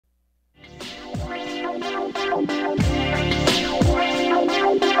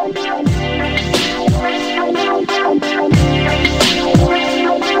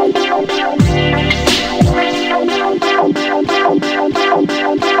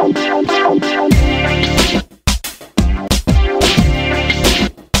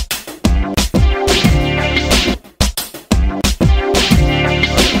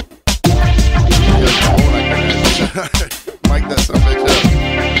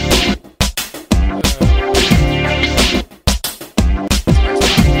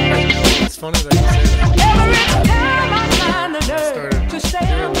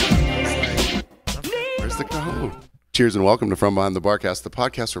Cheers and welcome to From Behind the Barcast, the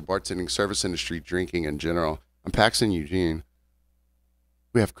podcast for bartending, service industry, drinking in general. I'm Paxton Eugene.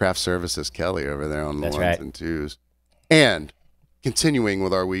 We have craft services Kelly over there on the ones and twos. And continuing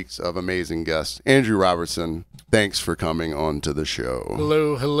with our weeks of amazing guests, Andrew Robertson, thanks for coming on to the show.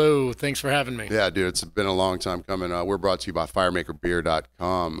 Hello. Thanks for having me. Yeah, dude, it's been a long time coming. We're brought to you by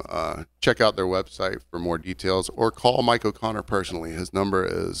firemakerbeer.com. Check out their website for more details or call Mike O'Connor personally. His number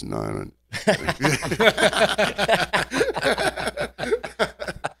is 9...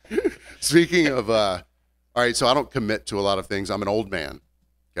 Speaking of, all right, so I don't commit to a lot of things. I'm an old man,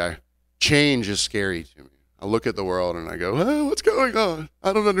 okay? Change is scary to me. I look at the world and I go, oh, what's going on?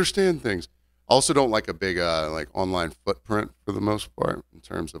 I don't understand things. I also don't like a big like online footprint for the most part in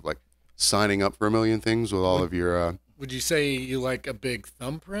terms of like signing up for a million things with all of your... Would you say you like a big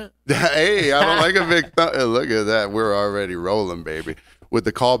thumbprint? Hey, I don't like a big look at that. We're already rolling, baby, with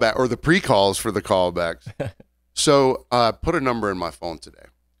the callback or the pre-calls for the callbacks. So I put a number in my phone today.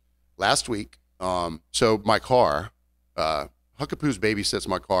 Last week, so my car, Huckapoo's babysits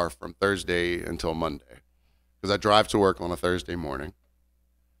my car from Thursday until Monday because I drive to work on a Thursday morning.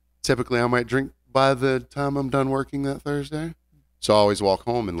 Typically, I might drink by the time I'm done working that Thursday. So I always walk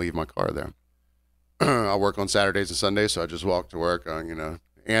home and leave my car there. I work on Saturdays and Sundays, so I just walk to work,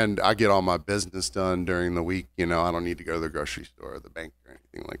 and I get all my business done during the week. I don't need to go to the grocery store or the bank or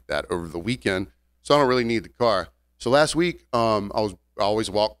anything like that over the weekend, so I don't really need the car. So last week, I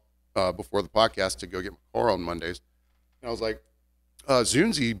always walk before the podcast to go get my car on Mondays. And I was like,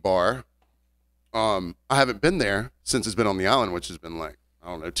 Zunzi Bar, I haven't been there since it's been on the island, which has been like, I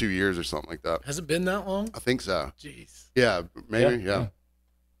don't know, 2 years or something like that. Has it been that long? I think so. Jeez. Yeah, maybe, yeah.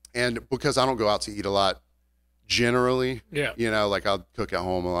 And because I don't go out to eat a lot generally, like I'll cook at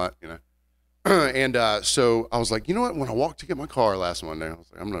home a lot, And so I was like, you know what? When I walked to get my car last Monday, I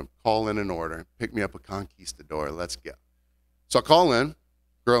was like, I'm going to call in an order, pick me up a Conquistador. Let's go. So I call in.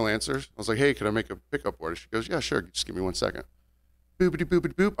 Girl answers. I was like, hey, can I make a pickup order? She goes, yeah, sure. Just give me 1 second. Boopity,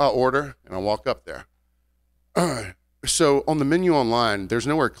 boopity, boop. I'll order, and I walk up there. So on the menu online, there's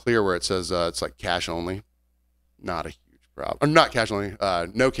nowhere clear where it says it's like cash only. Not a huge problem. Or not cash only.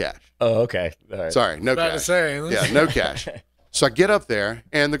 No cash. Oh, okay. All right. Sorry, no cash. About to say. Yeah, no cash. So I get up there,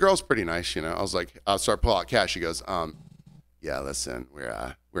 and the girl's pretty nice. I was like, I'll start pull out cash. She goes, yeah, listen, we're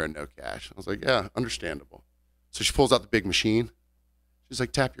a no cash. I was like, yeah, understandable. So she pulls out the big machine. She's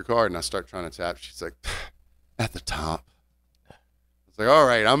like, tap your card, and I start trying to tap. She's like, at the top. I was like, all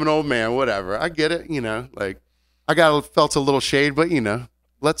right, I'm an old man, whatever. I get it, like I felt a little shade, but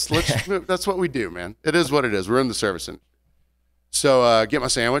let's that's what we do, man. It is what it is. We're in the service industry. So get my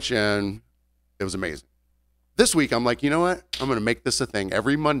sandwich, and it was amazing. This week, I'm like, you know what? I'm going to make this a thing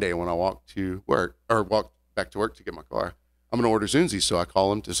every Monday when I walk to work or walk back to work to get my car. I'm going to order Zunzi, so I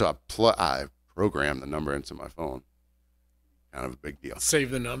call him I program the number into my phone. Kind of a big deal.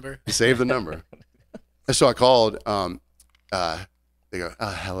 Save the number. Save the number. And so I called. They go,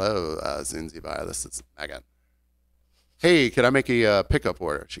 hello, Zunzi Bar. This is Megan. Hey, could I make a pickup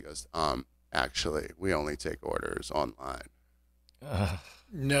order? She goes, actually, we only take orders online.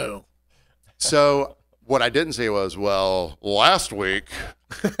 No. So what I didn't say was, well, last week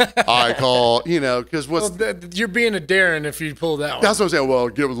I called, because you're being a Darren if you pull that one. That's what I'm saying. Well,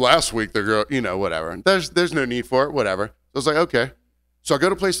 last week the girl, whatever. There's no need for it, whatever. So I was like, okay. So I go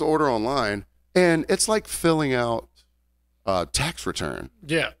to place the order online, and it's like filling out tax return.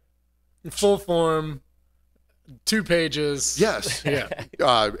 Yeah. Full form, 2 pages. Yes. Yeah.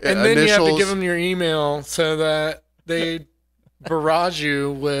 And then initials, you have to give them your email so that they barrage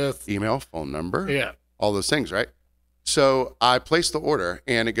you with email, phone number. Yeah. All those things, right? So I placed the order,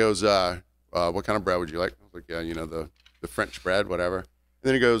 and it goes, what kind of bread would you like? I was like, yeah, the French bread, whatever. And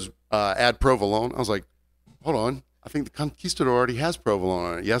then it goes, add provolone. I was like, hold on. I think the Conquistador already has provolone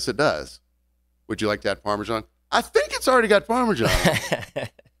on it. Yes, it does. Would you like to add Parmesan? I think it's already got Parmesan.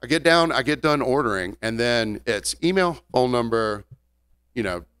 I get done ordering, and then it's email, phone number,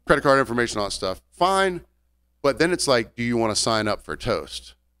 credit card information, all that stuff. Fine. But then it's like, do you want to sign up for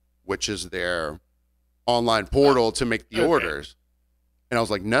Toast, which is their online portal to make the orders? And I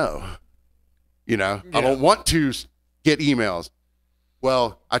was like, no, I don't want to get emails.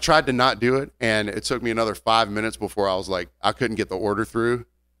 Well, I tried to not do it, and it took me another 5 minutes before I was like, I couldn't get the order through.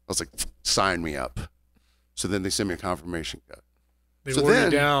 I was like, sign me up. So then they sent me a confirmation code. They wore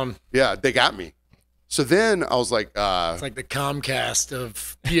you down. Yeah, they got me. So then I was like, it's like the Comcast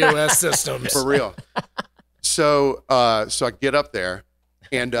of POS systems. For real. So I get up there,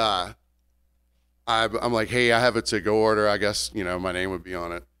 and I'm like, hey, I have a to-go order. I guess, my name would be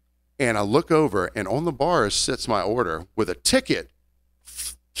on it. And I look over, and on the bar sits my order with a ticket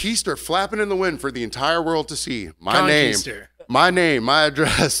Keys are flapping in the wind for the entire world to see. My Conquistor. name, my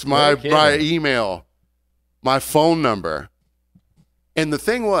address, my email, my phone number. And the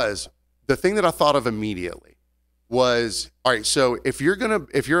thing that I thought of immediately was, all right, so if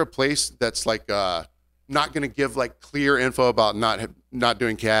you're a place that's like not gonna give like clear info about not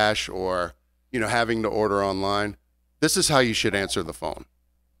doing cash or having to order online, this is how you should answer the phone.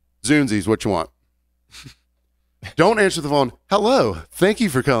 Zunzies, what you want? Don't answer the phone. Hello, thank you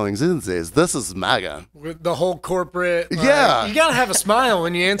for calling Zunzies. This is MAGA. With the whole corporate. Yeah. You got to have a smile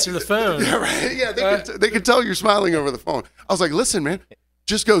when you answer the phone. Yeah, right. Yeah, they can tell you're smiling over the phone. I was like, listen, man,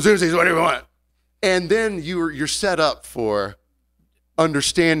 just go Zunzies, what do you want? And then you're set up for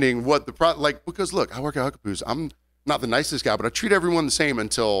understanding what the because look, I work at Huckapoo's. I'm not the nicest guy, but I treat everyone the same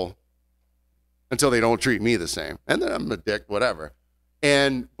until they don't treat me the same. And then I'm a dick, whatever.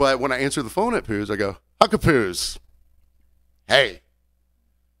 But when I answer the phone at Poo's, I go, Huckapoo's. Hey,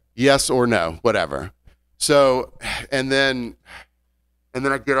 yes or no, whatever. So, and then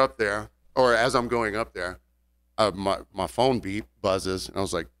I get up there, or as I'm going up there, my phone buzzes, and I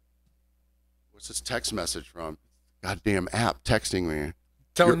was like, what's this text message from? Goddamn app texting me.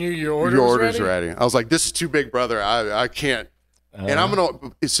 Telling you your order's ready. I was like, this is too big, brother. I can't.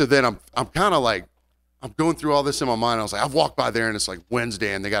 And so then I'm kind of like, I'm going through all this in my mind. I was like, I've walked by there and it's like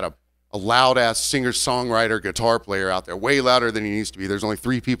Wednesday and they got a loud ass singer, songwriter, guitar player out there, way louder than he needs to be. There's only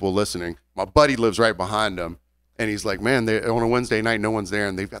 3 people listening. My buddy lives right behind him. And he's like, man, on a Wednesday night, no one's there.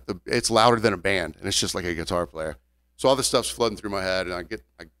 And it's louder than a band. And it's just like a guitar player. So all this stuff's flooding through my head. And I get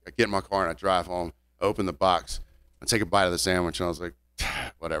in my car and I drive home, open the box, and take a bite of the sandwich. And I was like,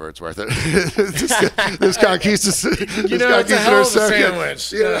 whatever, it's worth it. this conquistador. It's a hell of a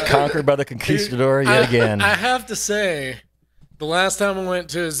sandwich. Yeah. Conquered by the conquistador yet again. I have to say, the last time I went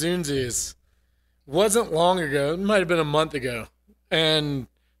to a Zunzies wasn't long ago. It might have been a month ago. And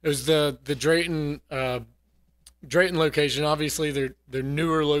it was the Drayton location. Obviously, their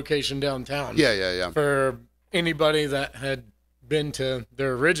newer location downtown. Yeah. For anybody that had been to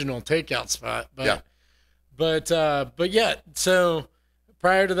their original takeout spot. But yeah, so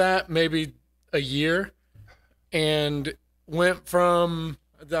prior to that, maybe a year, and went from,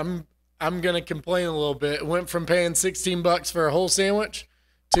 I'm going to complain a little bit, went from paying $16 for a whole sandwich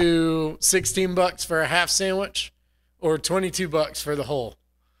to $16 for a half sandwich or $22 for the whole.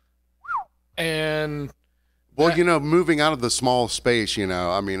 And well, moving out of the small space,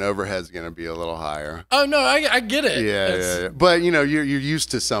 overhead's going to be a little higher. Oh no, I get it. Yeah. But you're used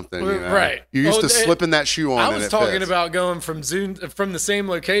to something, right? You're used to slipping that shoe on. I was talking about going from the same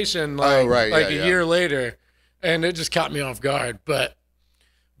location, a year later, and it just caught me off guard. But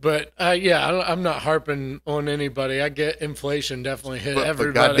I'm not harping on anybody. I get inflation definitely hit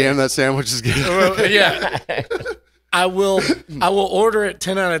everybody. But goddamn, that sandwich is good. Well, yeah, I will order it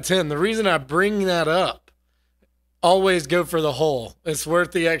 10 out of 10. The reason I bring that up. Always go for the whole. It's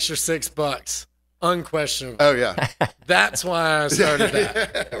worth the extra $6, unquestionably. Oh yeah, that's why I started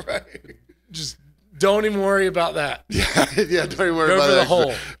that. Right. Just don't even worry about that. Yeah. Don't even worry go about for that. The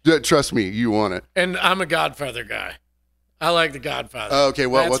whole. Trust me, you want it. And I'm a Godfather guy. I like the Godfather. Oh, okay,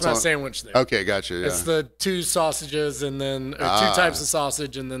 what's my sandwich there? Okay, gotcha. Yeah. It's the 2 sausages and then 2 types of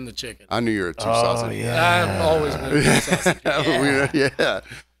sausage and then the chicken. I knew you were a 2 sausage. Yeah. I've always been a 2 sausage. Yeah.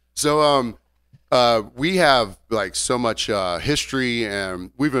 So we have like so much history, and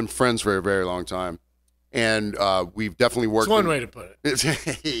we've been friends for a very long time, and we've definitely worked. That's one way to put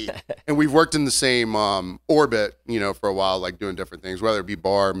it. And we've worked in the same orbit, for a while, like doing different things, whether it be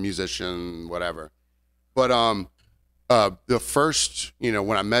bar, musician, whatever. But the first,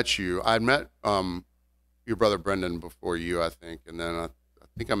 when I met you, I met your brother Brendan before you, I think, and then I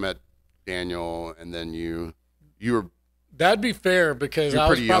think I met Daniel, and then you were. That'd be fair because I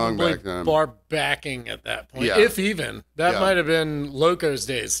was probably bar backing at that point, if even. That might have been Loco's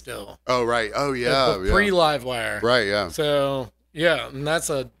days still. Oh right, oh yeah, pre-Livewire. Right, yeah. So yeah, and that's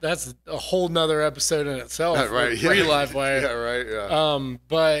a whole nother episode in itself. Right, pre-Livewire. Yeah, right, yeah.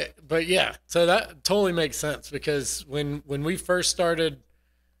 But yeah, so that totally makes sense because when we first started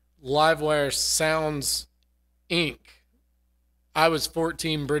Livewire Sounds Inc., I was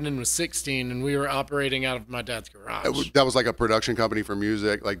 14, Brendan was 16, and we were operating out of my dad's garage. That was like a production company for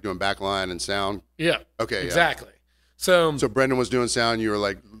music, like doing backline and sound? Yeah. Okay, exactly. So Brendan was doing sound, you were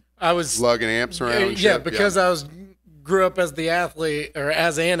like I was lugging amps around and yeah, shit? Because I grew up as an athlete,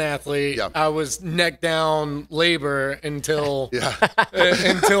 I was neck down labor until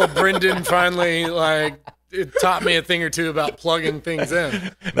until Brendan finally it taught me a thing or two about plugging things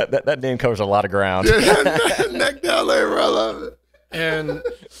in. That name covers a lot of ground. Neck down labor, I love it. And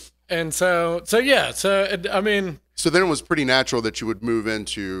so yeah, so I mean, So then it was pretty natural that you would move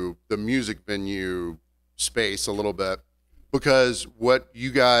into the music venue space a little bit, because what you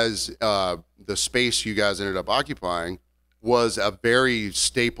guys, the space you guys ended up occupying was a very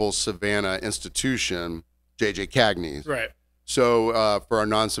staple Savannah institution, J.J. Cagney's. Right. So for our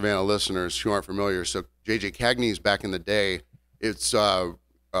non-Savannah listeners who aren't familiar, so J.J. Cagney's back in the day, it's on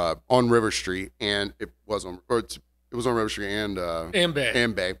River Street, and it was on River Street and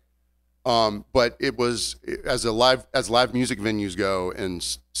Bay. But it was as live music venues go in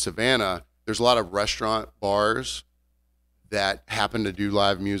Savannah, there's a lot of restaurant bars that happen to do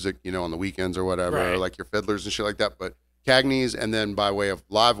live music, on the weekends or whatever, right. like your Fiddlers and shit like that. But Cagney's, and then by way of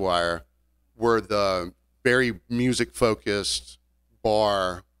Livewire, were the very music focused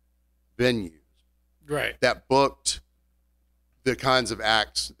bar venues, right, that booked the kinds of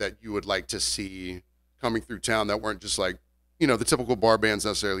acts that you would like to see coming through town, that weren't just like, the typical bar bands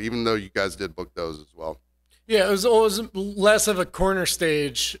necessarily, even though you guys did book those as well. Yeah, it was always less of a corner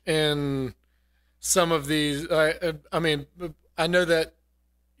stage in some of these. I mean, I know that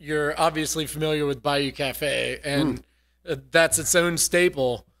you're obviously familiar with Bayou Cafe, and that's its own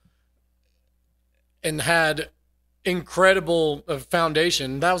staple, and had incredible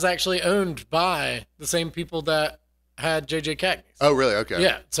foundation. That was actually owned by the same people that had J.J. Cagney's. Oh, really? Okay.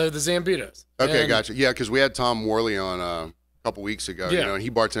 Yeah, so the Zambitos. Okay, gotcha. Yeah, because we had Tom Worley on a couple weeks ago, and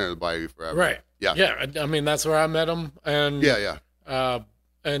he bartended at the Bayou forever. Right. Yeah. Yeah, I mean, that's where I met him. And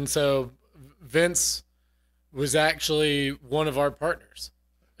and so Vince was actually one of our partners.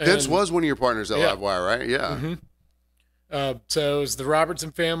 Vince was one of your partners at Livewire, right? Yeah. Mm-hmm. So it was the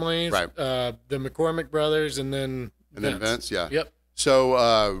Robertson family, right. The McCormick brothers, and then Vince, yeah. Yep.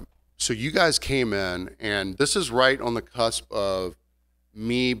 So so you guys came in, and this is right on the cusp of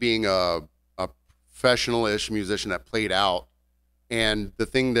me being a professional-ish musician that played out. And the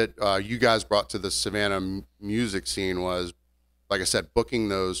thing that you guys brought to the Savannah music scene was, like I said, booking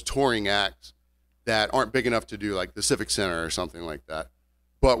those touring acts that aren't big enough to do like the Civic Center or something like that,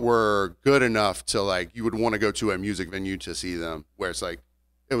 but were good enough to like, you would want to go to a music venue to see them, where it's like,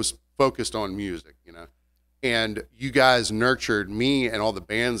 it was focused on music, and you guys nurtured me and all the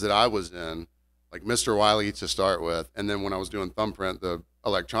bands that I was in, like Mr. Wiley to start with. And then when I was doing Thumbprint, the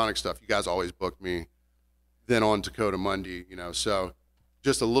electronic stuff, you guys always booked me. Then on Dakota Monday, so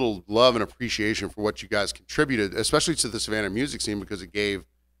just a little love and appreciation for what you guys contributed, especially to the Savannah music scene, because it gave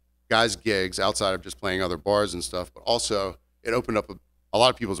guys gigs outside of just playing other bars and stuff, but also it opened up a lot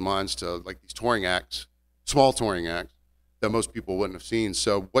of people's minds to like these touring acts, small touring acts that most people wouldn't have seen.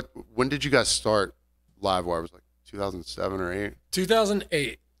 So when did you guys start Livewire? It was like 2007 or 8?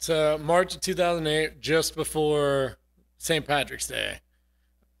 2008. So March of 2008, just before St. Patrick's Day.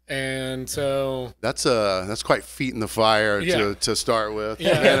 And so that's quite feet in the fire to start with.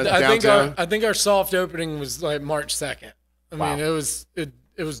 Yeah, I think our soft opening was like March 2nd. I mean, it was,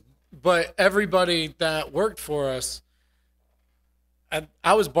 but everybody that worked for us,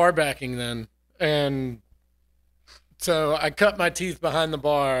 I was bar backing then, and so I cut my teeth behind the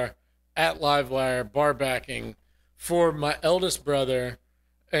bar at Livewire, bar backing for my eldest brother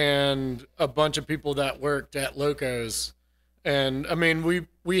and a bunch of people that worked at Locos. And I mean, we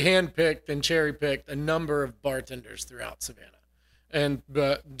handpicked and cherry picked a number of bartenders throughout Savannah, and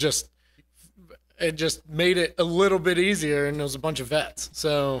it just made it a little bit easier. And there was a bunch of vets.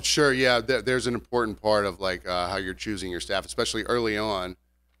 So sure, yeah, there's an important part of like how you're choosing your staff, especially early on,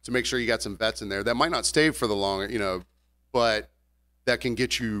 to make sure you got some vets in there that might not stay for the long, but that can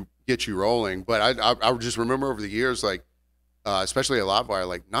get you rolling. But I just remember over the years, like especially at Livewire,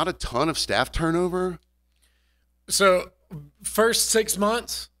 like not a ton of staff turnover. So first 6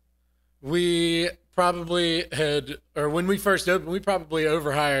 months, we probably when we first opened, we probably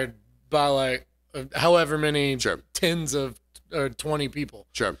overhired by like however many tens of 20 people.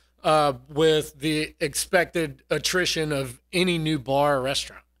 Sure. With the expected attrition of any new bar or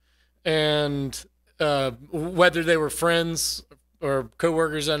restaurant. And whether they were friends or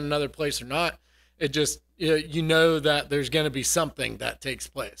coworkers at another place or not, it just, that there's going to be something that takes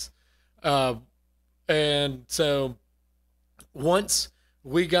place. And so once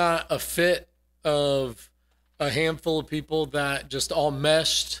we got a fit of a handful of people that just all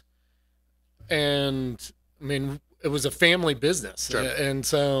meshed, and I mean, it was a family business. Sure. And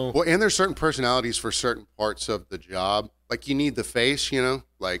so, well, and there's certain personalities for certain parts of the job. Like you need the face,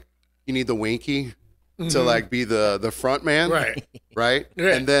 like you need the Winky to like be the front man. Right. Right.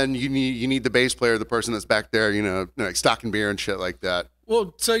 And then you need the bass player, the person that's back there, like stocking beer and shit like that.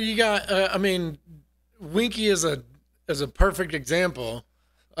 Well, so you got, I mean, Winky is a perfect example.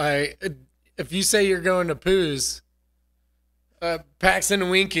 If you say you're going to Pooh's, Paxton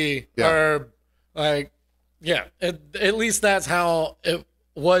and Winky are like Yeah, at least that's how it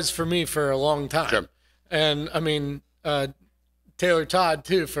was for me for a long time. Sure. And I mean, Taylor Todd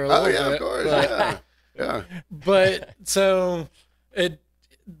too for a little bit. Oh yeah, of course. Yeah. Yeah. But so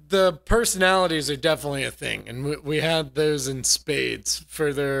the personalities are definitely a thing, and we had those in spades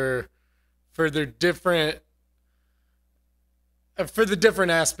for their different. For the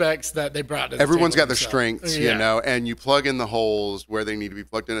different aspects that they brought to the Everyone's table got their strengths, yeah. you know, and you plug in the holes where they need to be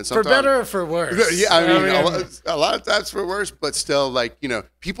plugged in. And for better or for worse. Yeah, I mean, a lot of times for worse, but still, like, you know,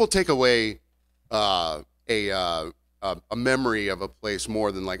 people take away a memory of a place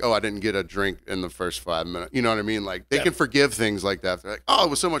more than like, oh, I didn't get a drink in the first 5 minutes. You know what I mean? Like, they can forgive things like that. They're like, oh, it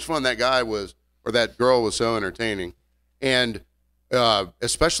was so much fun. That guy was, or that girl was so entertaining. And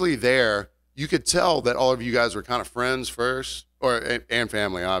especially there, you could tell that all of you guys were kind of friends first. And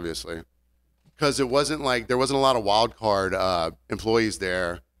family, obviously, because it wasn't like there wasn't a lot of wild card employees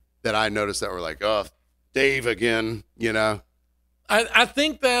there that I noticed that were like, oh, Dave again, you know. I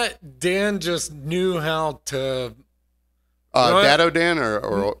think that Dan just knew how to. Dado Dan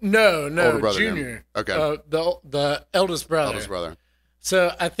or no, older brother Junior. Dan? Okay, the eldest brother. Eldest brother.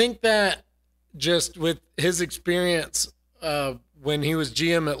 So I think that just with his experience when he was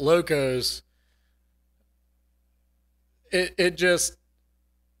GM at Locos. It just,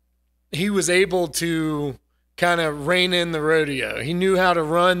 he was able to kind of rein in the rodeo. He knew how to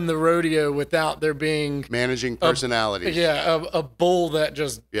run the rodeo without there being managing personalities. A bull that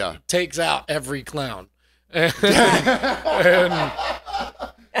just takes out every clown. And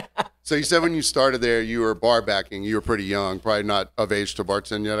so you said when you started there, you were bar backing. You were pretty young, probably not of age to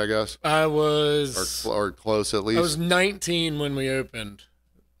bartend yet, I guess. I was, or close at least. I was 19 when we opened.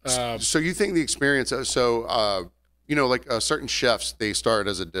 So you think the experience? You know, like certain chefs, they start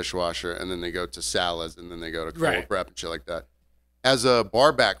as a dishwasher and then they go to salads and then they go to cold prep and shit like that. As a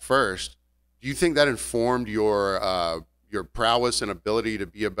bar back first, do you think that informed your prowess and ability to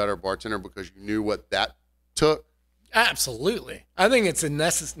be a better bartender because you knew what that took? Absolutely. I think it's a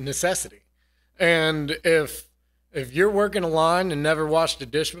necessity. And if you're working a line and never washed a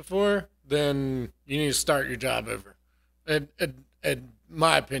dish before, then you need to start your job over. In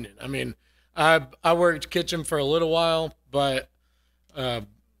my opinion. I mean, I worked kitchen for a little while, but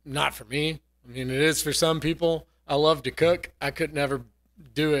not for me. I mean, it is for some people. I love to cook. I could never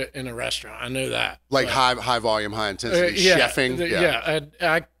do it in a restaurant. I know that. Like high volume, high intensity chefing.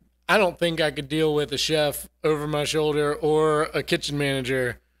 I don't think I could deal with a chef over my shoulder or a kitchen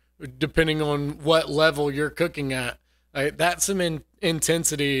manager, depending on what level you're cooking at. That's some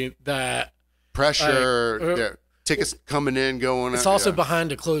intensity that pressure. Tickets coming in, going. It's also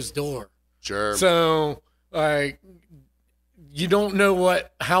behind a closed door. Sure. So, like, you don't know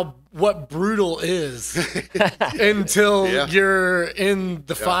what brutal is until you're in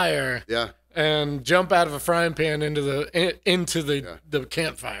the fire. Yeah. And jump out of a frying pan into the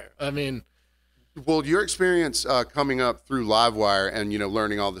campfire. I mean, well, your experience coming up through Livewire and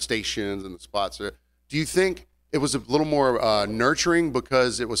learning all the stations and the spots. Do you think it was a little more nurturing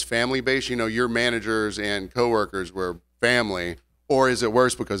because it was family based? Your managers and coworkers were family. Or is it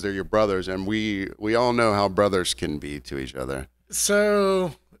worse because they're your brothers, and we all know how brothers can be to each other?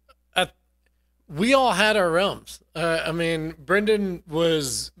 So, we all had our realms. I mean, Brendan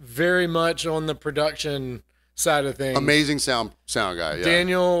was very much on the production side of things. Amazing sound guy. Yeah.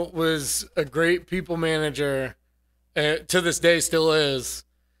 Daniel was a great people manager. To this day, still is.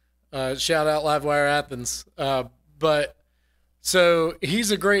 Shout out Livewire Athens. But so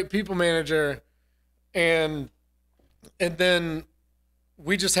he's a great people manager, and then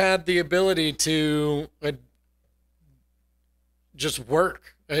we just had the ability to just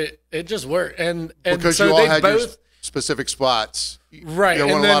work. It just worked, and because so you all they had both, your specific spots, right? There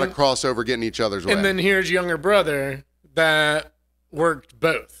wasn't a lot of crossover getting each other's way. And then here's younger brother that worked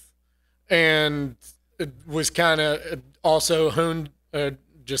both, and it was kind of also honed,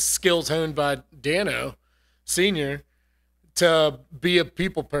 just skills honed by Dano, Senior, to be a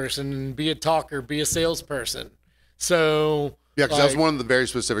people person and be a talker, be a salesperson. So yeah, because that was one of the very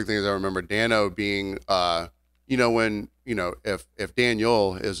specific things I remember. Dano being, when if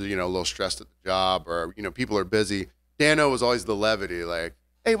Daniel is a little stressed at the job or people are busy, Dano was always the levity, like,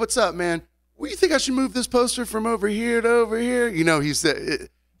 hey, what's up, man? What do you think I should move this poster from over here to over here? He said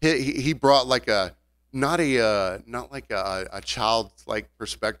he brought like not like a childlike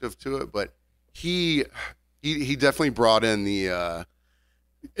perspective to it, but he definitely brought in the.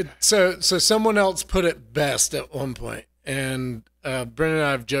 So someone else put it best at one point, and Brendan and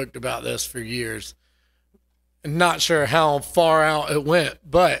I have joked about this for years. Not sure how far out it went,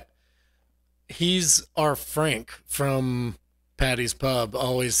 but he's our Frank from Patty's Pub,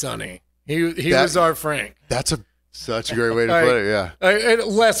 Always Sunny. He was our Frank. That's such a great way to put it. Yeah.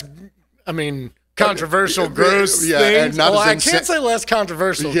 Less, I mean, controversial, gross things. And not I can't say less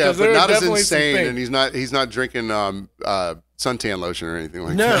controversial. Yeah, but not as insane. And he's not drinking suntan lotion or anything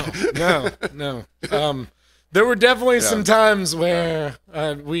like that. No. There were definitely some times where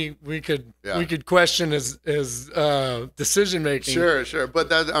we could question his decision making. Sure, but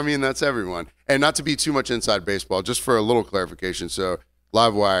that's everyone. And not to be too much inside baseball, just for a little clarification. So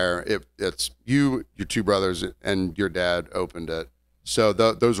Livewire, it's you, your two brothers, and your dad opened it. So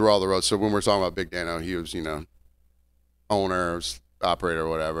those were all the roads. So when we're talking about Big Dano, he was owners, operator,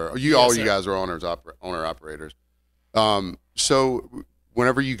 whatever. All you guys are owner operators. So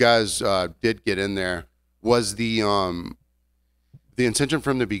whenever you guys did get in there, was the intention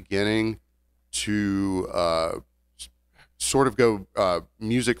from the beginning to sort of go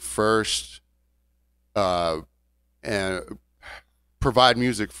music first and provide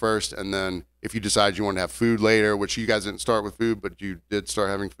music first, and then if you decide you want to have food later, which you guys didn't start with food, but you did start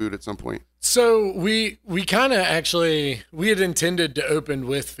having food at some point? So we kind of actually, we had intended to open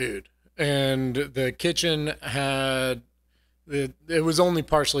with food, and the kitchen it was only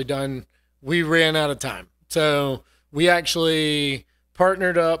partially done. We ran out of time. So we actually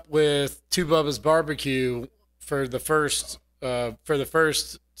partnered up with Two Bubba's Barbecue for the first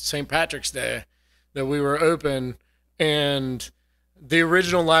St. Patrick's Day that we were open, and the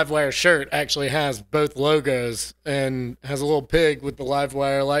original Livewire shirt actually has both logos and has a little pig with the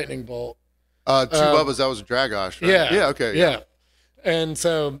Livewire lightning bolt. Two Bubba's, that was a Dragosh, right? Yeah. Okay. Yeah. And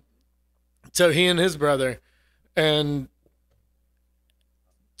so he and his brother, and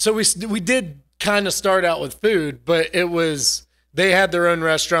so we did kind of start out with food, but they had their own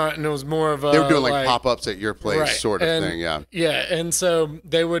restaurant, and it was more of a, they were doing like pop-ups at your place, sort of thing. Yeah. And so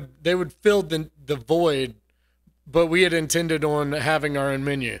they would fill the void, but we had intended on having our own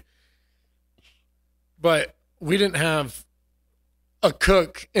menu, but we didn't have a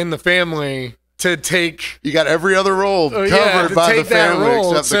cook in the family to take. You got every other role covered by the family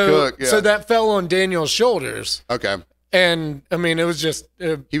except the cook. Yeah. So that fell on Daniel's shoulders. Okay. And I mean, it was just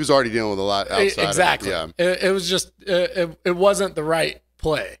he was already dealing with a lot outside. Exactly. Of it. Yeah. It was just it wasn't the right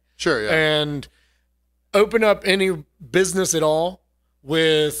play. Sure. Yeah. And open up any business at all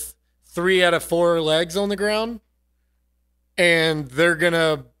with 3 out of 4 legs on the ground, and they're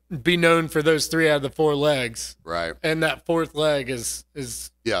gonna be known for those 3 out of the 4 legs. Right. And that 4th leg is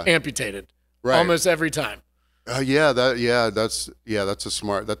amputated. Right. Almost every time. That's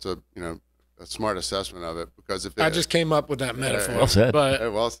a smart assessment of it, because if I just came up with that metaphor. Well said.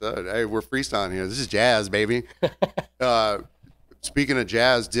 But well said. Hey, we're freestyling here. This is jazz, baby. Speaking of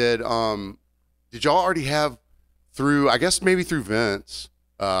jazz, did y'all already have through Vince,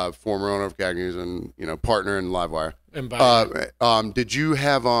 former owner of Cagney's and partner in Livewire, and did you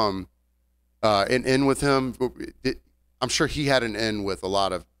have an in with him? I'm sure he had an in with a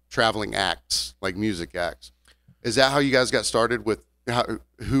lot of traveling acts, like music acts. Is that how you guys got started with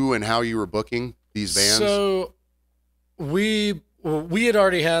who and how you were booking these bands? So we had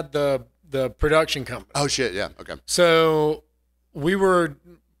already had the production company. Oh shit, yeah, okay. So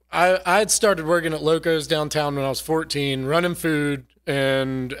I had started working at Loco's downtown when I was 14, running food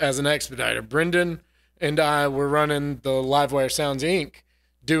and as an expediter. Brendan and I were running the Livewire Sounds Inc.,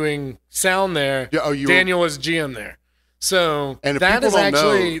 doing sound there. Yeah, Daniel was GM there. So and that is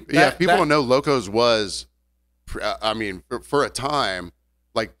actually people don't know, Loco's was, I mean, for a time,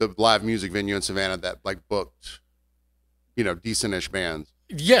 like the live music venue in Savannah that like booked, decent-ish bands.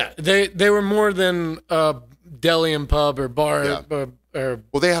 Yeah, they were more than a deli and pub or bar. Yeah.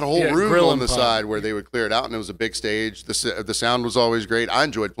 Well, they had a whole room on the side where they would clear it out, and it was a big stage. The sound was always great. I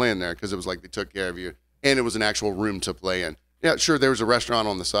enjoyed playing there because it was like they took care of you, and it was an actual room to play in. Yeah, sure, there was a restaurant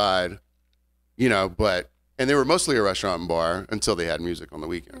on the side, and they were mostly a restaurant and bar until they had music on the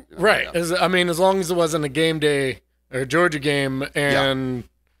weekend. Right. Yeah. As long as it wasn't a game day or a Georgia game, and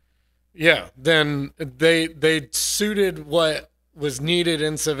then they suited what was needed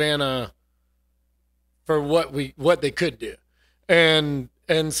in Savannah for what they could do. And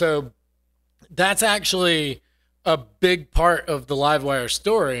so that's actually a big part of the Livewire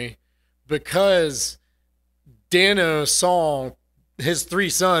story, because Dano saw his 3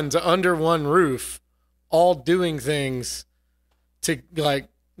 sons under one roof all doing things to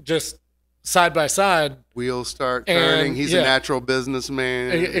just side by side. Wheels start turning. He's a natural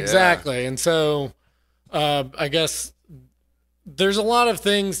businessman. Exactly. Yeah. And so I guess there's a lot of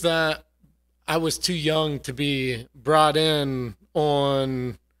things that I was too young to be brought in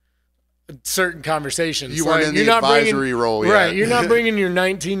on certain conversations. You weren't in the advisory role yet. Right. You're not bringing your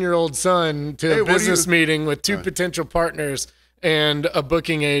 19-year-old son to a business meeting with 2 potential partners and a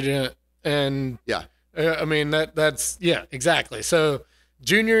booking agent And yeah, I mean, that's exactly. So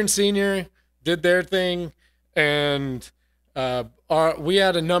junior and senior did their thing, and we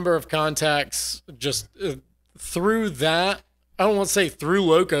had a number of contacts just through that. I don't want to say through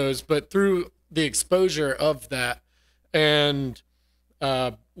Locos, but through the exposure of that. And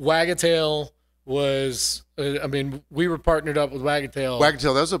Wagatail was, we were partnered up with Wagatail.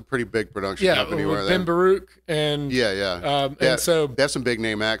 Wagatail, that was a pretty big production company. With Ben Baruch and and so they have some big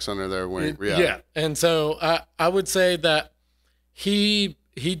name acts under there. And so I would say that he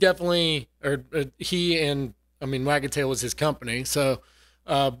definitely, Wagatail was his company, so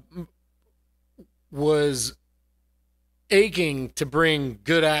was aching to bring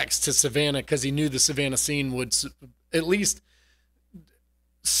good acts to Savannah because he knew the Savannah scene would at least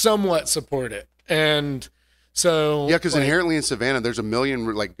somewhat support it. And so because inherently in Savannah there's a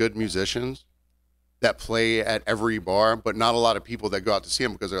million like good musicians that play at every bar, but not a lot of people that go out to see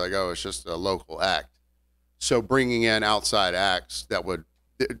them because they're like, oh, it's just a local act. So bringing in outside acts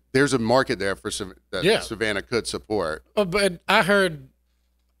there's a market there for Savannah could support. But I heard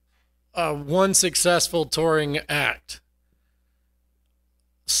one successful touring act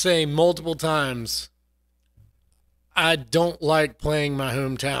say multiple times, I don't like playing my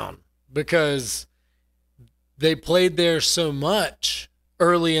hometown, because they played there so much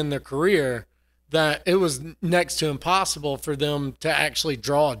early in their career that it was next to impossible for them to actually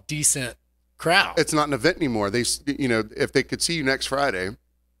draw a decent crowd. It's not an event anymore. They, if they could see you next Friday,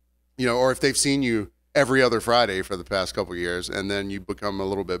 or if they've seen you every other Friday for the past couple of years, and then you become a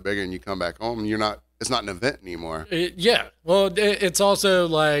little bit bigger and you come back home, it's not an event anymore. Well, it's also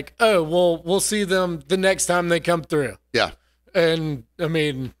like, oh, well, we'll see them the next time they come through. Yeah. And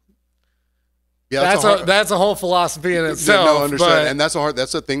that's a whole philosophy in itself. No, understand. And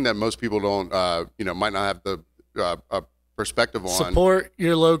that's a thing that most people don't, might not have the perspective on. Support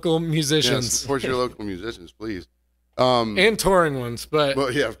your local musicians. Yeah, support your local musicians, please. And touring ones, but.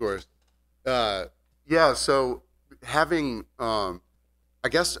 Well, yeah, of course. So having, I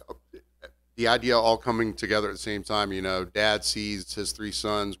guess, the idea all coming together at the same time, Dad sees his 3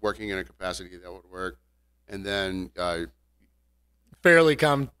 sons working in a capacity that would work, and then fairly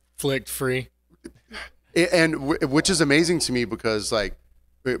conflict free, and which is amazing to me because like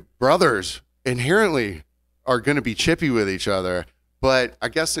brothers inherently are going to be chippy with each other, but I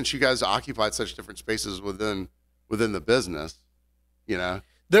guess since you guys occupied such different spaces within the business,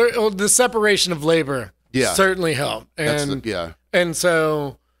 the separation of labor certainly helped, and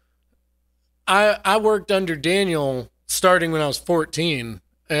so. I worked under Daniel starting when I was 14,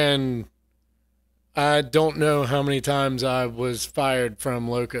 and I don't know how many times I was fired from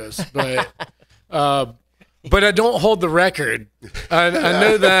Locos, but I don't hold the record. I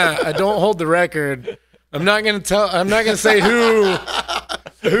know that I don't hold the record. I'm not gonna say who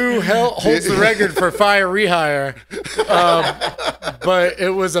holds the record for fire rehire, but it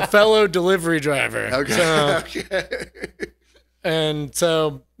was a fellow delivery driver. Okay. And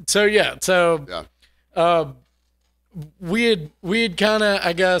we had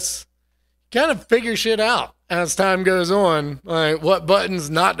kind of figure shit out as time goes on, like what buttons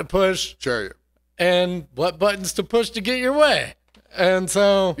not to push, sure, and what buttons to push to get your way. And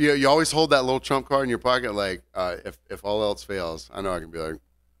so you always hold that little trump card in your pocket, like if all else fails, I know I can be like,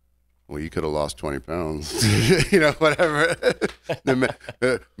 well, you could have lost 20 pounds, whatever.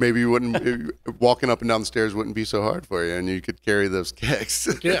 Maybe you wouldn't, walking up and down the stairs wouldn't be so hard for you, and you could carry those kicks.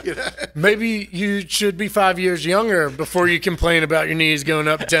 Yeah. Maybe you should be 5 years younger before you complain about your knees going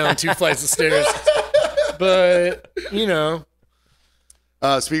up and down 2 flights of stairs. But,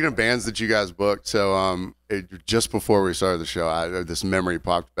 speaking of bands that you guys booked, so just before we started the show, this memory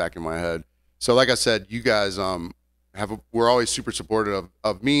popped back in my head. So like I said, you guys we're always super supportive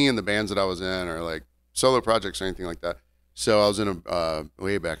of me and the bands that I was in, or like solo projects or anything like that. So I was in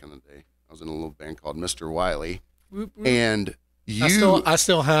way back in the day, I was in a little band called Mr. Wiley, and I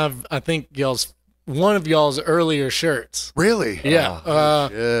still have, I think one of y'all's earlier shirts. Really? Yeah.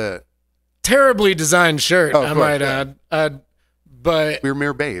 Shit. Terribly designed shirt, I might add. But we were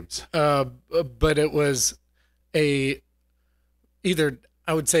mere babes. But it was either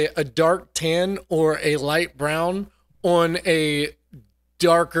I would say a dark tan or a light brown on a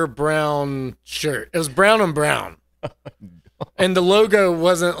darker brown shirt. It was brown on brown. And the logo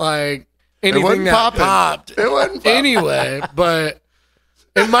wasn't like anything that popped. It wasn't popping. Anyway, but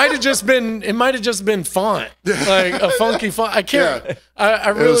it might have just been font, like a funky font. I can't. Yeah. I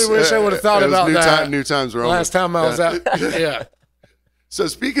really wish I would have thought about that. New times wrong. Last time I was out. Yeah. So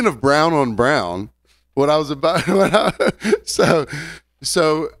speaking of brown on brown,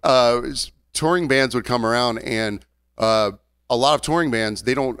 touring bands would come around, and a lot of touring bands,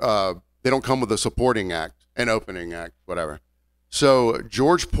 they don't They don't come with a supporting act, an opening act, whatever. So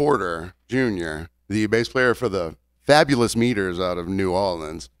George Porter Jr., the bass player for the Fabulous Meters out of New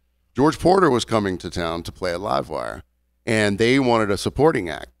Orleans, George Porter was coming to town to play at Livewire, and they wanted a supporting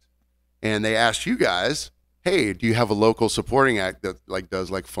act. And they asked you guys, hey, do you have a local supporting act that like does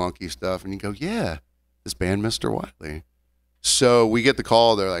like funky stuff? And you go, yeah, this band, Mr. Wiley. So we get the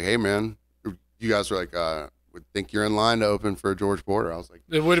call. They're like, hey, man, you guys are like, would think you're in line to open for George Porter. I was like,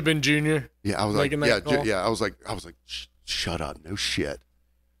 it would have been Junior. Yeah, I was like, yeah. I was like, shut up, no shit.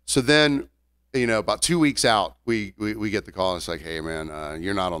 So then, you know, about 2 weeks out, we get the call. And it's like, hey, man,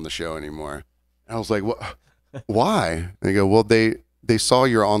 you're not on the show anymore. And I was like, what? Why? And they go, well, they saw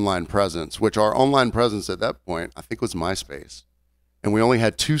your online presence, which our online presence at that point, I think, was MySpace, and we only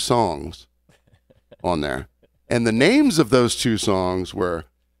had 2 songs on there, and the names of those 2 songs were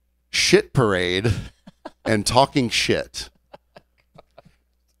 "Shit Parade" and "Talking Shit."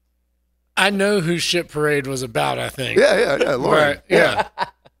 I know who Shit Parade was about, I think. Yeah, Lauren. Right, yeah.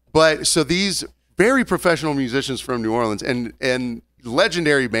 But so these very professional musicians from New Orleans and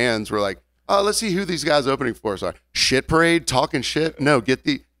legendary bands were like, oh, let's see who these guys opening for us are. Shit Parade, Talking Shit. No, get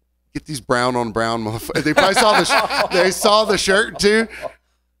these brown on brown motherfuckers. They probably saw the shirt too.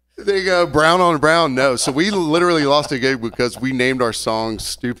 They go brown on brown. No, so we literally lost a gig because we named our song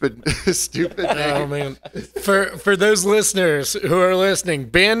stupid. Oh man, for those listeners who are listening,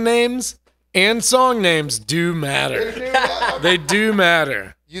 band names and song names do matter. They do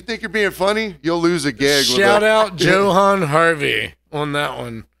matter. You think you're being funny? You'll lose a gig. Shout out Johan Harvey on that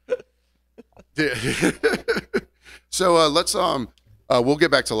one. So let's we'll get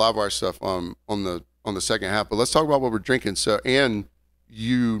back to Livewire stuff on the second half, but let's talk about what we're drinking. So, and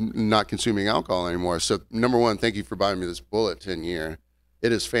you not consuming alcohol anymore. So number one, thank you for buying me this Bullet 10-year.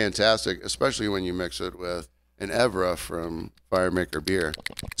 It is fantastic, especially when you mix it with an Evra from Firemaker Beer.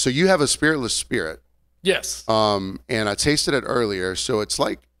 So you have a spiritless spirit. Yes. And I tasted it earlier. So it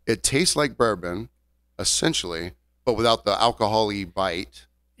tastes like bourbon, essentially, but without the alcohol-y bite.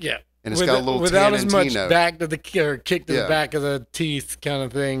 Yeah. And it's got a little without tan as much note. back to the kick to the back of the teeth kind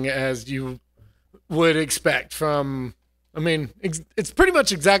of thing as you would expect from. I mean, it's pretty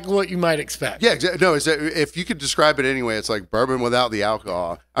much exactly what you might expect. Yeah, no. If you could describe it anyway, it's like bourbon without the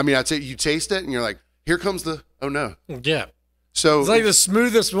alcohol. I mean, I'd say you taste it and you're like, here comes the oh no. Yeah. So it's like the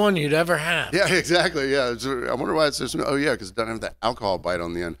smoothest one you'd ever have. Yeah, exactly. Yeah. I wonder why it's so smooth. Oh yeah, because it doesn't have that alcohol bite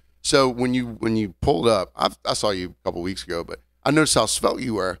on the end. So when you pulled up, I saw you a couple weeks ago, but I noticed how svelte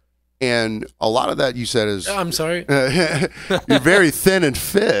you were. And a lot of that you said is... I'm sorry. You're very thin and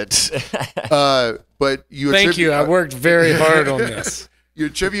fit. But you... Thank you. I worked very hard on this. You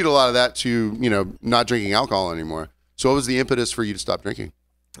attribute a lot of that to, not drinking alcohol anymore. So what was the impetus for you to stop drinking?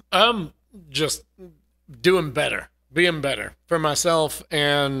 Just doing better. Being better for myself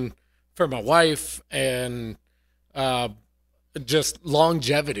and for my wife and just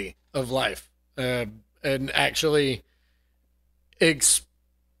longevity of life. And actually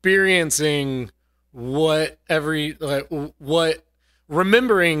experiencing remembering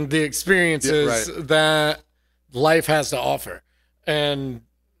the experiences that life has to offer and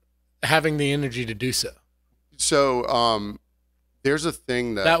having the energy to do so. So, there's a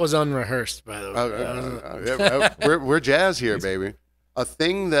thing that was unrehearsed, by the way. We're jazz here, baby. A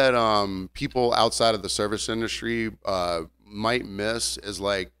thing that people outside of the service industry might miss is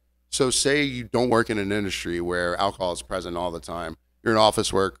like, so say you don't work in an industry where alcohol is present all the time. You're an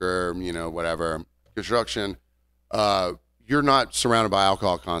office worker, whatever, construction. You're not surrounded by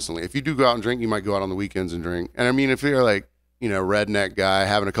alcohol constantly. If you do go out and drink, you might go out on the weekends and drink. And I mean, if you're like, redneck guy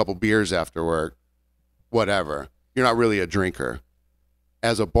having a couple beers after work, whatever, you're not really a drinker.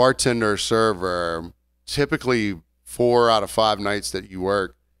 As a bartender, server, typically 4 out of 5 nights that you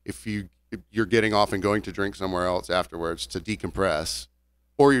work, if you're getting off and going to drink somewhere else afterwards to decompress,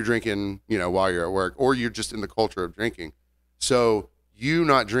 or you're drinking, while you're at work, or you're just in the culture of drinking. So you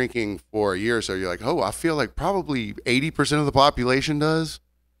not drinking for a year or so, you're like, oh, I feel like probably 80% of the population does.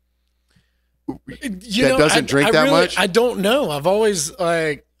 Doesn't drink that much. I don't know. I've always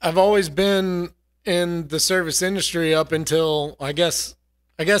been in the service industry up until I guess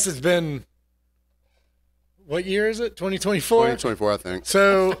it's been, what year is it? 2024. 2024, I think.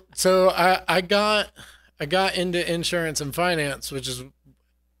 So I got into insurance and finance, which is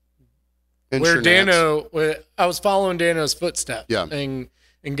where Dano, I was following Dano's footsteps, and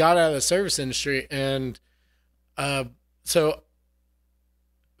got out of the service industry, and so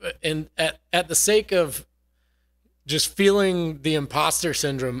at the sake of just feeling the imposter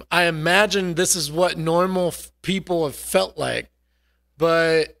syndrome, I imagine this is what normal people have felt like,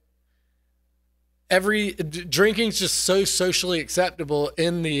 but drinking's just so socially acceptable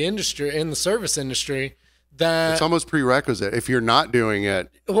in the industry, in the service industry, that it's almost prerequisite. If you're not doing it,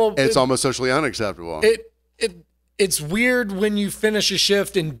 it's almost socially unacceptable. It's weird when you finish a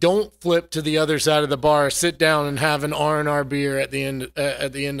shift and don't flip to the other side of the bar, sit down and have an R&R beer at the end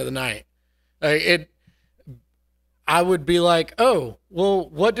of the night. I would be like, oh, well,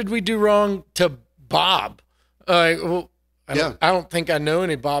 what did we do wrong to Bob? I don't think I know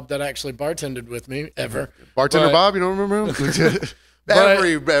any Bob that actually bartended with me ever. Bartender Bob, you don't remember him?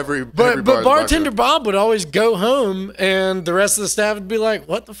 But bartender Bob would always go home, and the rest of the staff would be like,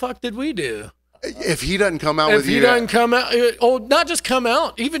 what the fuck did we do? If he doesn't come out with you. If he doesn't come out, not just come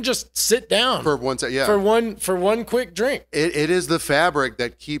out, even just sit down. For one quick drink. It is the fabric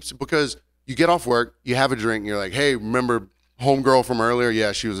that keeps, because you get off work, you have a drink, and you're like, hey, remember homegirl from earlier?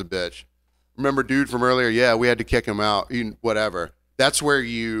 Yeah, she was a bitch. Remember dude from earlier? Yeah, we had to kick him out, whatever. That's where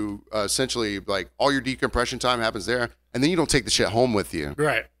you essentially, like, all your decompression time happens there, and then you don't take the shit home with you.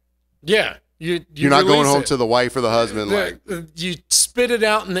 Right. Yeah. You're not going home to the wife or the husband. You spit it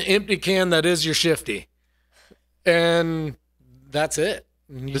out in the empty can that is your shifty. And that's it.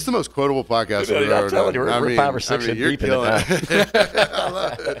 This is the most quotable podcast we've ever done. We're 5 or 6 you're deep in it. I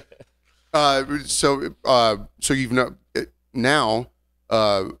love it. So you've now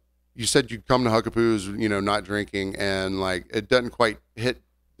you said you'd come to Huckapoo's, not drinking, and like it doesn't quite hit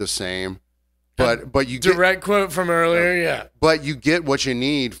the same. But you get direct quote from earlier, yeah. But you get what you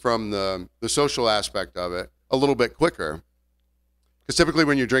need from the social aspect of it a little bit quicker. Because typically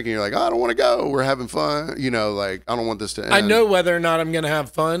when you're drinking, you're like, oh, I don't want to go. We're having fun. Like, I don't want this to end. I know whether or not I'm going to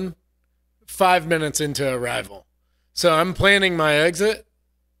have fun 5 minutes into arrival. So I'm planning my exit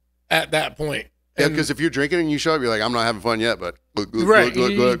at that point. Yeah, because if you're drinking and you show up, you're like, I'm not having fun yet, but look,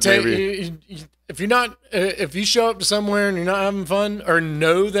 if you show up to somewhere and you're not having fun, or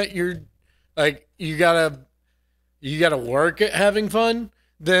know that you're like, you gotta work at having fun,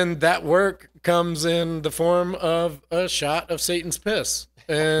 then that work comes in the form of a shot of Satan's piss,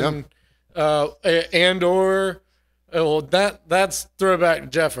 and that's throwback to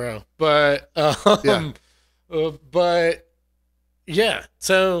Jeffro, but yeah.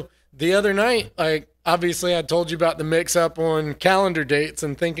 So the other night, like, obviously I told you about the mix up on calendar dates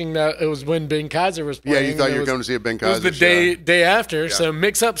and thinking that it was when Ben Kaiser was playing. Yeah, you thought you were going to see a Ben Kaiser show. It was the day after. Yeah. So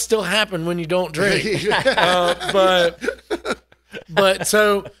mix ups still happen when you don't drink. But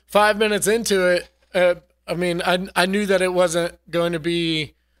so 5 minutes into it, I knew that it wasn't going to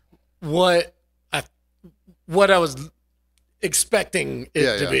be what I was expecting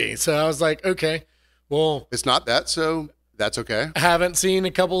it to be. So I was like, okay, well, it's not that, so that's okay. I haven't seen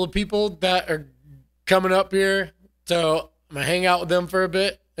a couple of people that are coming up here, so I'm gonna hang out with them for a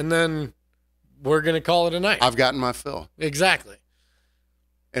bit, and then we're gonna call it a night. I've gotten my fill. Exactly.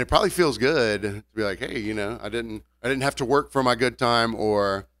 And it probably feels good to be like, hey, I didn't have to work for my good time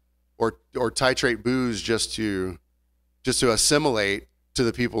or titrate booze just to assimilate to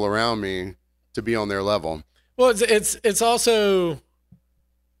the people around me, to be on their level. Well, it's also,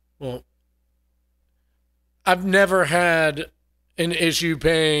 well, I've never had an issue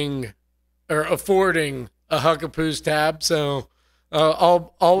paying or affording a Huckapoo's tab, so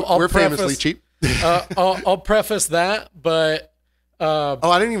we're famously cheap. I'll preface that, but I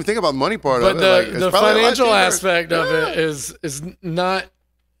didn't even think about the money part of it. But the financial aspect of it is not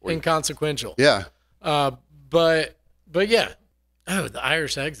inconsequential. Yeah. But yeah. Oh, the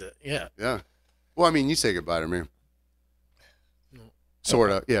Irish exit. Yeah. Yeah. Well, you say goodbye to me.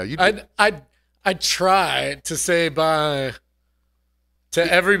 Sort of. Yeah. You. I try to say bye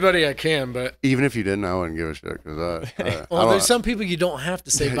to everybody I can, but even if you didn't, I wouldn't give a shit, because there's some people you don't have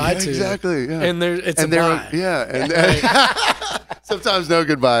to say bye to. Exactly. Yeah. And it's a bye. Yeah. And sometimes no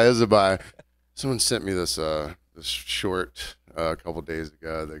goodbye is a bye. Someone sent me this short a couple days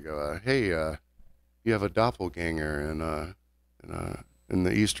ago. They go, hey, you have a doppelganger in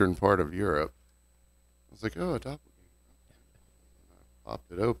the eastern part of Europe. I was like, oh, a doppelganger. I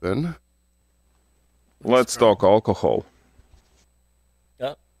popped it open. Let's talk alcohol.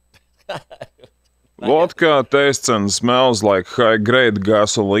 Yeah. Vodka tastes and smells like high-grade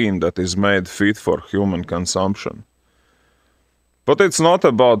gasoline that is made fit for human consumption. But it's not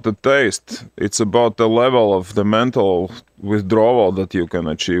about the taste, it's about the level of the mental withdrawal that you can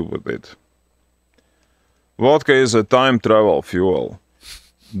achieve with it. Vodka is a time travel fuel.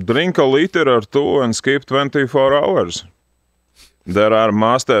 Drink a liter or two and skip 24 hours. There are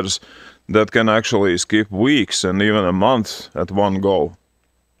masters that can actually skip weeks and even a month at one go.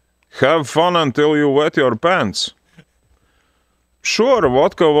 Have fun until you wet your pants. Sure,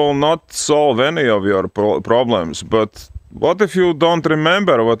 vodka will not solve any of your problems, but What if you don't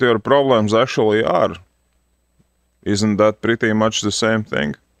remember what your problems actually are? Isn't that pretty much the same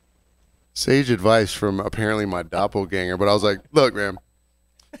thing? Sage advice from apparently my doppelganger, but I was like, look, man,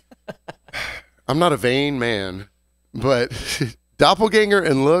 I'm not a vain man, but doppelganger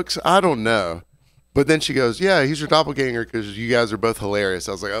and looks, I don't know. But then she goes, yeah, he's your doppelganger because you guys are both hilarious.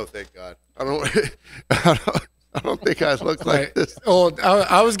 I was like, oh, thank God. I don't think I look like this. Well,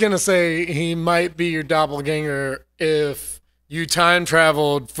 I was going to say he might be your doppelganger if you time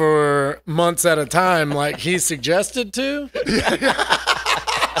traveled for months at a time like he suggested to.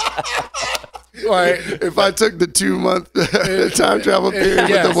 Like, if I took the 2-month time travel period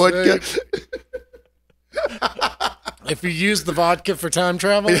with the vodka. If you use the vodka for time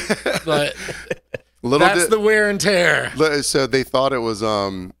travel, but That's the wear and tear. So they thought it was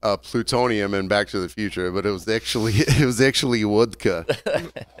plutonium in Back to the Future, but it was actually vodka.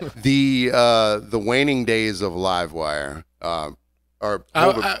 The waning days of Livewire are.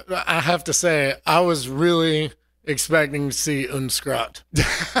 I have to say, I was really expecting to see Unscrot.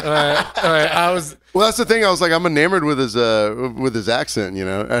 I was. Well, that's the thing. I was like, I'm enamored with his accent, you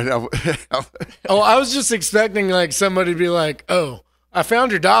know. I was just expecting like somebody to be like, "Oh, I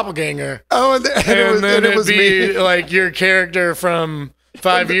found your doppelganger." Oh, and then it was be me, like your character from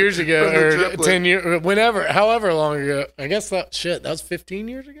 5 years ago or 10 years, however long ago. I guess that was 15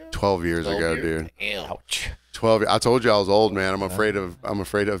 years ago. 12 years ago, dude. Damn. Ouch. 12. I told you I was old, man. I'm afraid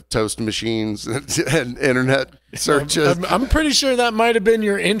of toast machines and internet searches. I'm pretty sure that might have been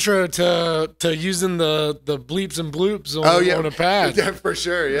your intro to using the bleeps and bloops on a pad. Yeah, for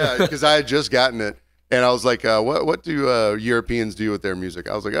sure. Yeah, because I had just gotten it, and I was like, "What do Europeans do with their music?"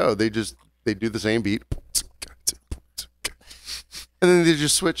 I was like, "Oh, they do the same beat, and then they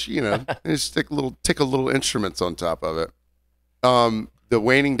just switch. You know, they just tickle little instruments on top of it." The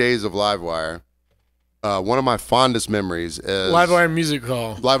waning days of Livewire. One of my fondest memories is Livewire Music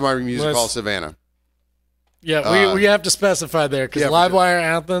Hall. Livewire Music Hall Savannah. Yeah, we have to specify there because Livewire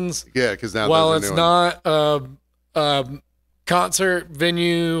Athens. Yeah, because now while it's not a concert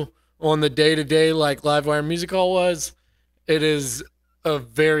venue on the day-to-day like Livewire Music Hall was, it is a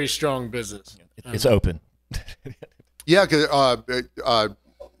very strong business. It's open. Yeah, because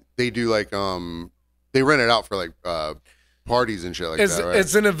they do like they rent it out for like parties and shit like that, right?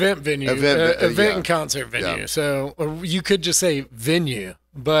 It's an event venue, event and concert venue. Yeah. So you could just say venue,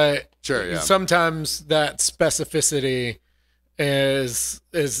 but sure, yeah. Sometimes that specificity is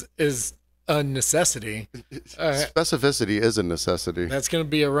a necessity. Specificity is a necessity. That's going to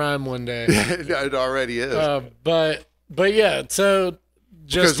be a rhyme one day. It already is. But yeah, so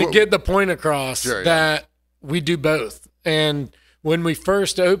just to get the point across that we do both. And when we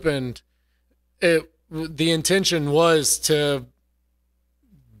first opened, the intention was to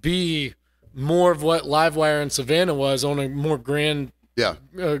be more of what Livewire and Savannah was on a more grand,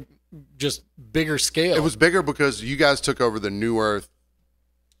 just bigger scale. It was bigger because you guys took over the New Earth.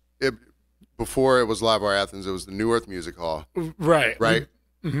 Before it was Livewire Athens, it was the New Earth Music Hall. Right.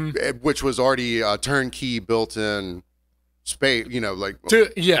 Mm-hmm. Which was already a turnkey built-in space, you know, like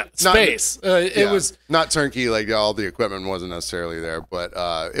space. It was not turnkey, like all the equipment wasn't necessarily there, but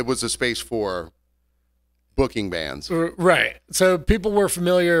it was a space for booking bands. Right. So people were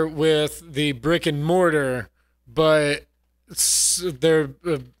familiar with the brick and mortar, but there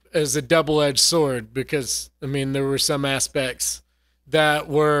is a double-edged sword because, I mean, there were some aspects that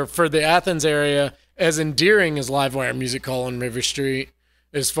were, for the Athens area, as endearing as Livewire Music Hall on River Street.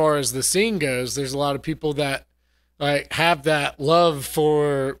 As far as the scene goes, there's a lot of people that like have that love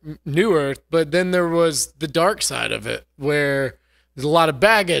for New Earth, but then there was the dark side of it where there's a lot of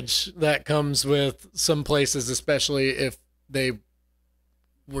baggage that comes with some places, especially if they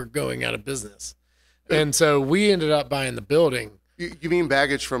were going out of business. And so we ended up buying the building. You mean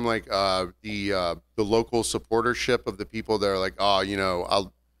baggage from like the local supportership of the people that are like, oh, you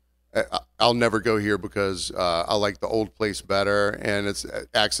know, I'll never go here because I like the old place better, and it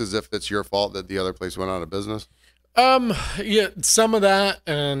acts as if it's your fault that the other place went out of business. Yeah, some of that,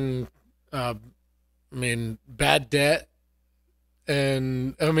 and I mean, bad debt.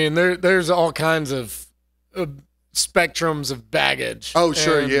 And I mean, there's all kinds of spectrums of baggage. Oh,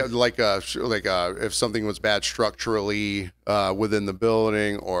 sure, yeah, like if something was bad structurally within the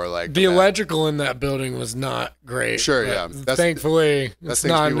building, or like the electrical in that building was not great. Sure, yeah. Thankfully, it's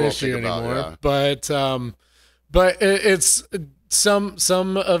not an issue anymore. Yeah. But it's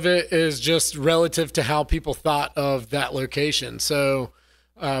some of it is just relative to how people thought of that location. So,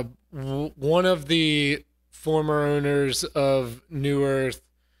 one of the former owners of New Earth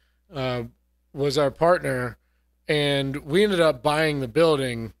was our partner, and we ended up buying the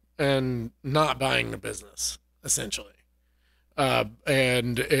building and not buying the business, essentially.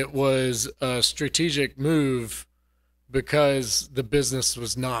 and it was a strategic move because the business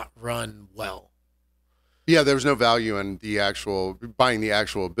was not run well. Yeah, there was no value in buying the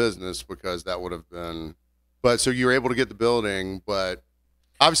actual business because that would have been. But so you were able to get the building, but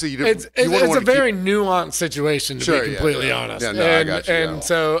obviously you didn't. It's a very nuanced situation, to be completely honest. Yeah, no, I got you. And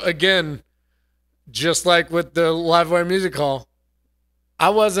so again, just like with the Livewire Music Hall, I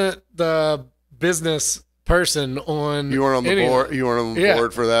wasn't the business person on. You weren't on the board. You weren't on the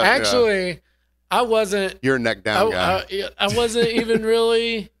board for that. Actually, I wasn't. You're a neck down guy. I wasn't even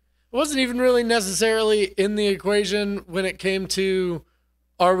really. Wasn't even really necessarily in the equation when it came to,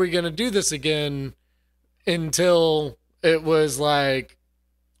 are we going to do this again? Until it was like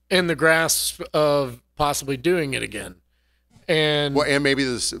in the grasp of possibly doing it again. And maybe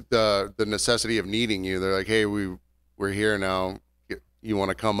the necessity of needing you. They're like, hey, we're here now. You want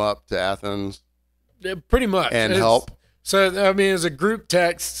to come up to Athens? Pretty much. And help? So, I mean, it was a group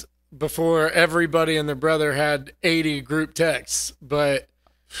text before everybody and their brother had 80 group texts, but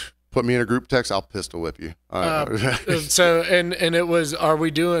put me in a group text, I'll pistol whip you. So, and it was, are we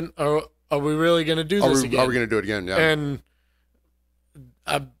really going to do this again? Are we going to do it again? Yeah. And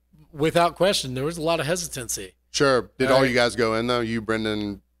without question, there was a lot of hesitancy. Sure. Did all you guys go in though? You,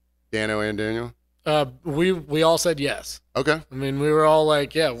 Brendan, Dano, and Daniel? We all said yes. Okay. I mean, we were all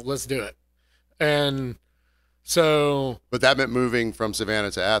like, yeah, let's do it. And so. But that meant moving from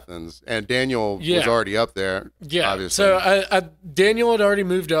Savannah to Athens, and Daniel was already up there. Yeah. Obviously. So Daniel had already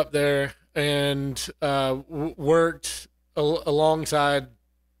moved up there and worked alongside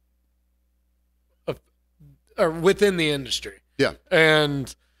or within the industry. Yeah.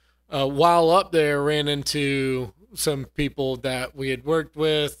 And while up there, ran into some people that we had worked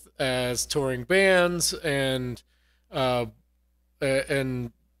with as touring bands and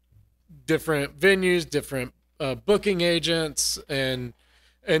different venues, different booking agents, and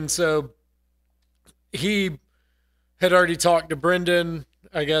so he had already talked to Brendan.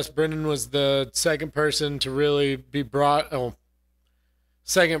 I guess Brendan was the second person to really be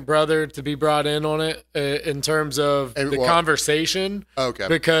second brother to be brought in on it in terms of conversation. Okay.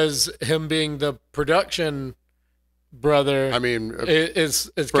 Because him being the production brother, I mean,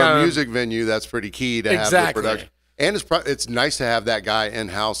 is for a music venue, that's pretty key to have the production. And it's nice to have that guy in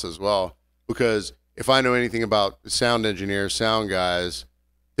house as well, because if I know anything about sound engineers, sound guys,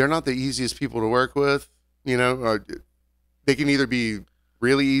 they're not the easiest people to work with. You know, they can either be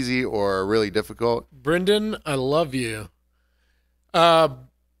really easy or really difficult. Brendan, I love you.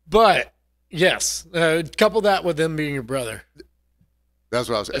 But yes, couple that with him being your brother. That's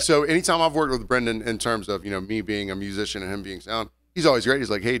what I was saying. So anytime I've worked with Brendan in terms of, me being a musician and him being sound, he's always great. He's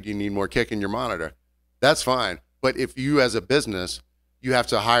like, hey, do you need more kick in your monitor? That's fine. But if you as a business, you have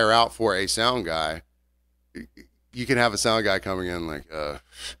to hire out for a sound guy, you can have a sound guy coming in like,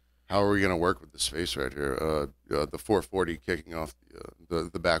 how are we going to work with the space right here? The 440 kicking off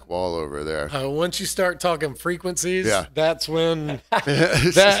the back wall over there. Once you start talking frequencies, that's when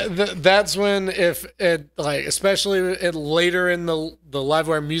that's when if it especially later in the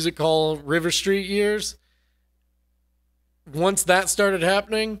Livewire Music Hall River Street years, once that started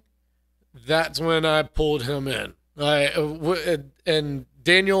happening, that's when I pulled him in. And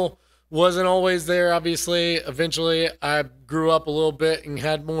Daniel wasn't always there, obviously. Eventually, I grew up a little bit and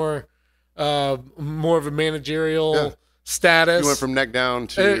had more of a managerial status. You went from neck down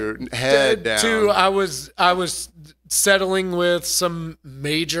to head down. To I was settling with some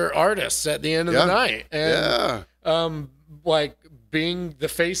major artists at the end of the night, and being the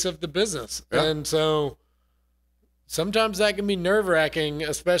face of the business, and so. Sometimes that can be nerve-wracking,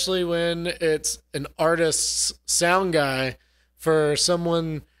 especially when it's an artist's sound guy for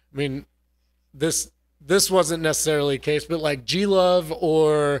someone. I mean, this wasn't necessarily the case, but like G Love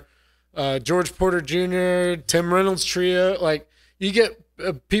or George Porter Jr., Tim Reynolds Trio, like you get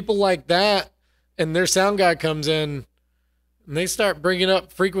people like that, and their sound guy comes in, and they start bringing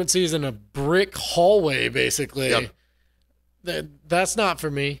up frequencies in a brick hallway, basically. Yep. That's not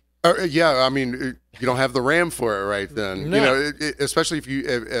for me. I mean, you don't have the RAM for it right then. No. Especially if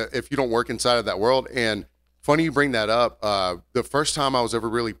you don't work inside of that world. And funny you bring that up. The first time I was ever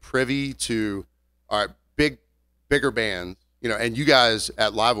really privy to bigger bands, and you guys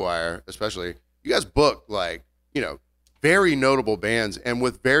at Livewire especially, you guys book very notable bands, and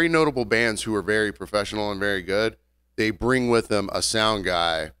with very notable bands who are very professional and very good, they bring with them a sound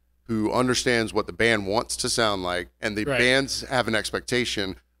guy who understands what the band wants to sound like, and the bands have an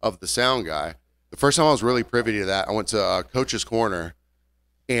expectation of the sound guy. The first time I was really privy to that, I went to Coach's Corner,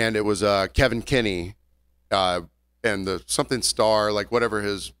 and it was Kevin Kinney and the something star, like whatever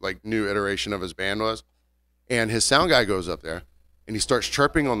his new iteration of his band was. And his sound guy goes up there and he starts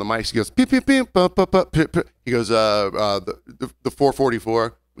chirping on the mics. He goes, beep, beep, beep, bup, bup, bup, beep, beep. He goes, the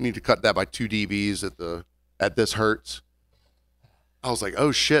 444, we need to cut that by 2 dBs at this hertz. I was like,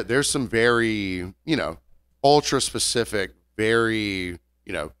 oh shit, there's some very, ultra specific, very,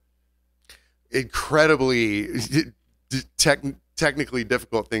 incredibly technically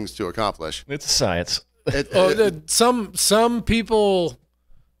difficult things to accomplish. It's science. Some people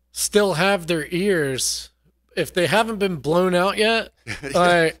still have their ears, if they haven't been blown out yet,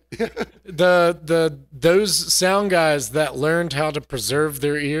 like those sound guys that learned how to preserve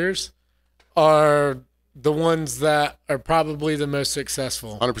their ears are the ones that are probably the most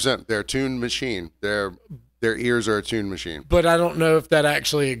successful. 100%. They're a tuned machine. Their ears are a tuned machine. But I don't know if that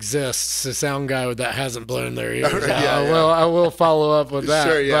actually exists, a sound guy that hasn't blown their ears out. Yeah. Well, I will follow up with that.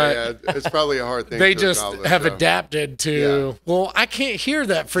 Sure, yeah. It's probably a hard thing They to just accomplish, have so. adapted to, well, I can't hear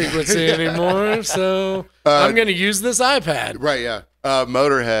that frequency anymore, so I'm going to use this iPad. Right, yeah.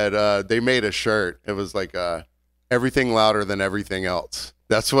 Motorhead, they made a shirt. It was like everything louder than everything else.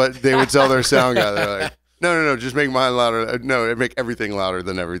 That's what they would tell their sound guy. They're like, no, just make mine louder. No, make everything louder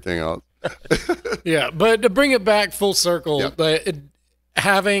than everything else. Yeah, but to bring it back full circle,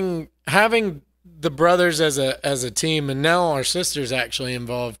 having the brothers as a team, and now our sister's actually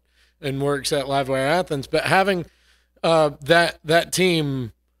involved and works at Livewire Athens, but having that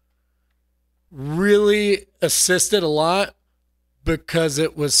team really assisted a lot because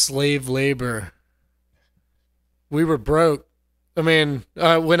it was slave labor. We were broke. I mean,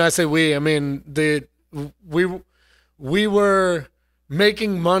 when I say we, I mean we were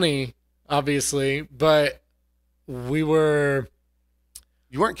making money, obviously, but you weren't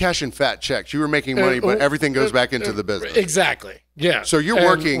cashing fat checks. You were making money, but everything goes back into the business. Exactly. Yeah. So you're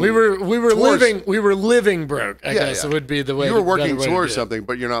working. We were towards, living broke. I guess it would be the way. You were working towards something,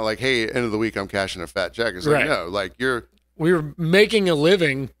 but you're not like, hey, end of the week I'm cashing a fat check. It's like no, like we were making a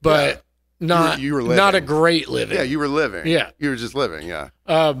living, but not you were living. Not a great living. Yeah, you were living. Yeah, you were just living. Yeah.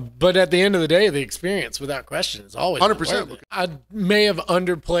 But at the end of the day, the experience, without question, is always 100%. I may have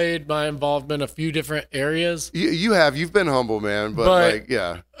underplayed my involvement in a few different areas. You have. You've been humble, man. But like,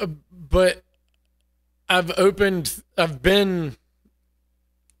 yeah. But I've been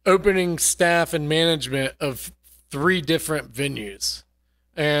opening staff and management of 3 different venues,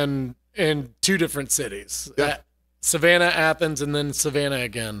 and in 2 different cities. Yeah. Savannah, Athens, and then Savannah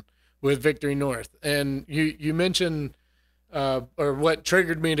again with Victory North. And you mentioned, or what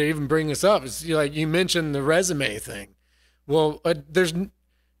triggered me to even bring this up is you mentioned the resume thing. Well, there's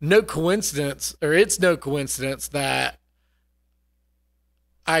no coincidence, or it's no coincidence that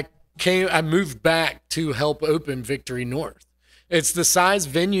I moved back to help open Victory North. It's the size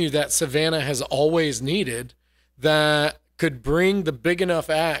venue that Savannah has always needed that could bring the big enough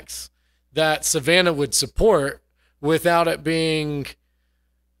acts that Savannah would support without it being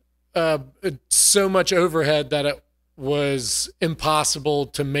so much overhead that it was impossible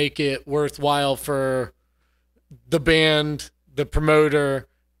to make it worthwhile for the band, the promoter,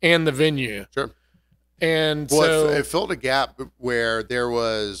 and the venue. Sure. And so it filled a gap where there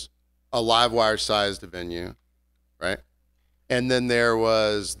was a Livewire sized venue, right? And then there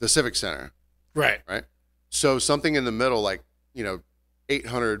was the Civic Center. Right. Right. So something in the middle, like,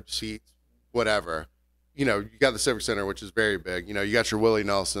 800 seats, whatever. You got the Civic Center, which is very big. You got your Willie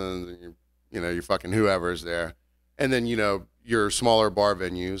Nelsons and your fucking whoever's there. And then, your smaller bar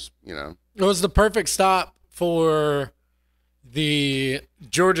venues, It was the perfect stop for the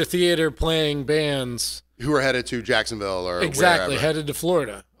Georgia Theater playing bands who are headed to Jacksonville or exactly wherever. Headed to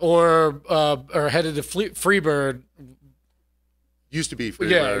Florida or headed to Freebird. Used to be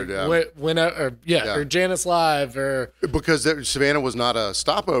Freebird, or Janice Live, or because Savannah was not a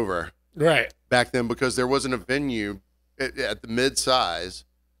stopover, right, back then, because there wasn't a venue at the mid-size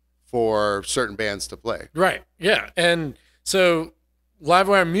for certain bands to play. Right, yeah, and so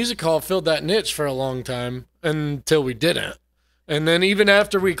Livewire Music Hall filled that niche for a long time until we didn't, and then even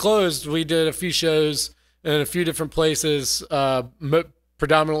after we closed, we did a few shows in a few different places,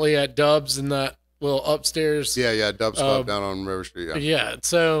 predominantly at Dubs and that little upstairs. Yeah, Dubs Club down on River Street. Yeah.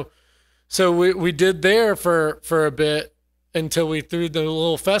 So we did there for a bit until we threw the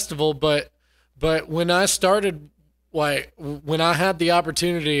little festival. But when I started, when I had the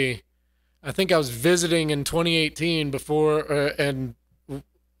opportunity, I think I was visiting in 2018 before, and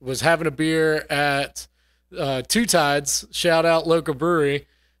was having a beer at Two Tides. Shout out local brewery.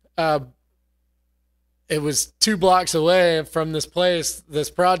 It was 2 blocks away from this place,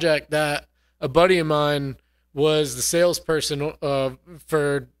 this project that a buddy of mine was the salesperson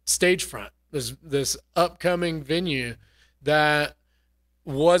for Stagefront, this upcoming venue that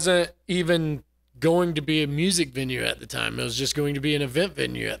wasn't even going to be a music venue at the time. It was just going to be an event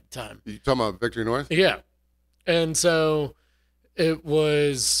venue at the time. You talking about Victory North? Yeah. And so it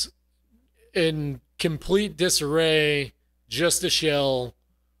was in complete disarray, just a shell.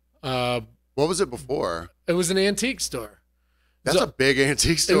 What was it before? It was an antique store. That's a big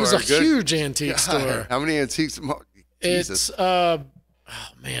antique store. It was a Good huge antique God. store. How many antiques? Jesus. It's oh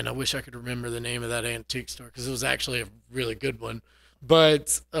man, I wish I could remember the name of that antique store because it was actually a really good one.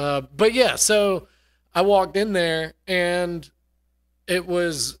 But yeah, so I walked in there and it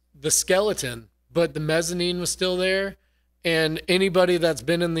was the skeleton, but the mezzanine was still there. And anybody that's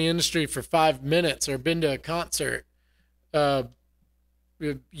been in the industry for 5 minutes or been to a concert,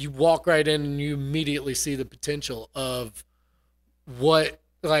 you walk right in and you immediately see the potential of what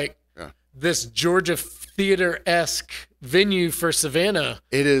this Georgia Theater-esque venue for Savannah.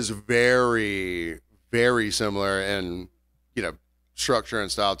 It is very, very similar in, structure and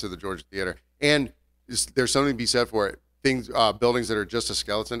style to the Georgia Theater. And there's something to be said for it. Buildings that are just a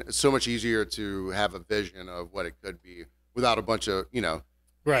skeleton, it's so much easier to have a vision of what it could be without a bunch of,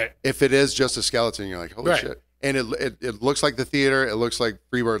 Right. If it is just a skeleton, you're like, holy shit. And it looks like the theater. It looks like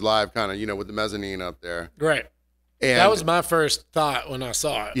Freebird Live kind of, with the mezzanine up there. Right. And that was my first thought when I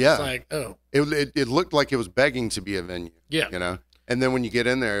saw it. Yeah. It's like, oh. It looked like it was begging to be a venue. Yeah. And then when you get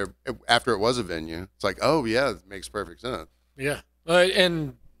in there, after it was a venue, it's like, oh, yeah, it makes perfect sense. Yeah.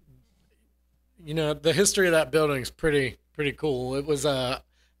 And, the history of that building is pretty cool. It was an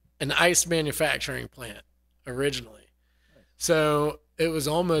ice manufacturing plant originally. So it was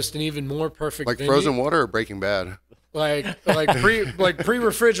almost an even more perfect like venue. Frozen Water or Breaking Bad? Like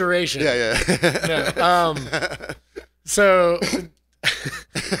pre-refrigeration. Yeah. No, so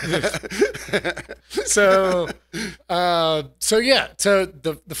yeah. So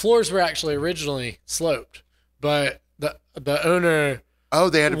the floors were actually originally sloped, but the owner. Oh,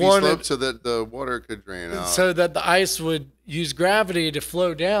 they had to be sloped so that the water could drain out. So that the ice would use gravity to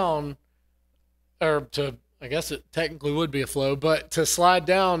flow down, or to, I guess it technically would be a flow, but to slide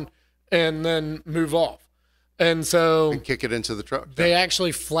down and then move off. And so and kick it into the truck. They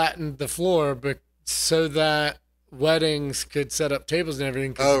actually flattened the floor so that weddings could set up tables and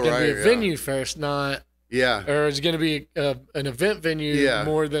everything. Because it's going to be a venue first, not. Yeah. Or it's going to be an event venue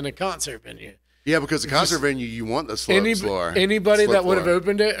more than a concert venue. Yeah, because the concert venue, you want the slope floor. Anybody that would have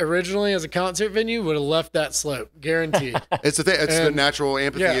opened it originally as a concert venue would have left that slope, guaranteed. It's the thing. It's the natural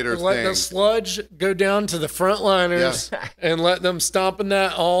amphitheater thing. Let the sludge go down to the frontliners and let them stomp in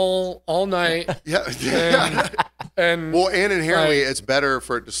that all night. Yeah. And inherently, it's better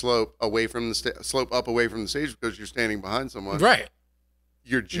for it to slope away from the slope up away from the stage because you're standing behind someone. Right.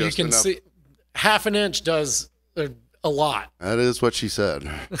 You can enough. See half an inch does a lot. That is what she said.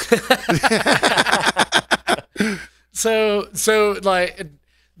 So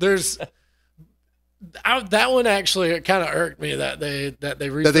there's that one actually, it kind of irked me that they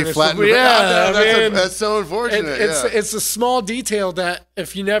flattened. That's so unfortunate. It's a small detail that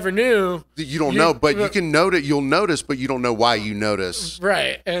if you never knew, you don't know, but you can note it. You'll notice, but you don't know why you notice.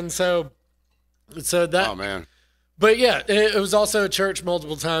 Right, and so that. Oh man. But yeah, it was also a church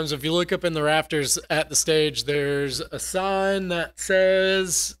multiple times. If you look up in the rafters at the stage, there's a sign that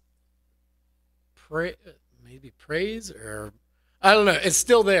says praise, or I don't know. It's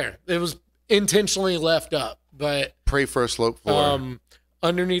still there. It was intentionally left up, but pray for a slope floor.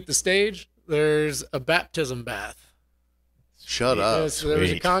 Underneath the stage, there's a baptism bath. Shut up. So there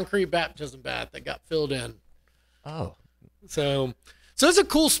was a concrete baptism bath that got filled in. Oh. So it's a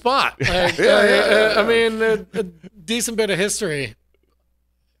cool spot. I mean, a decent bit of history.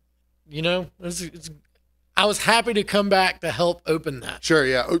 I was happy to come back to help open that. Sure,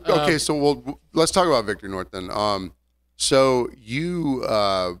 yeah. Okay, so let's talk about Victory North then. So you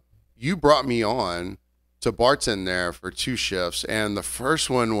brought me on to bartend there for 2 shifts, and the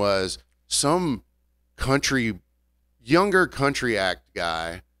first one was some younger country act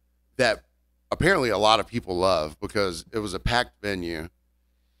guy that apparently a lot of people love because it was a packed venue.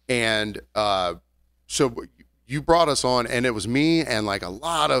 And so you brought us on, and it was me and like a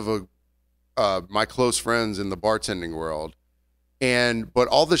lot of my close friends in the bartending world. But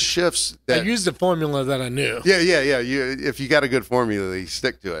all the shifts that I used the formula that I knew. Yeah. If you got a good formula, you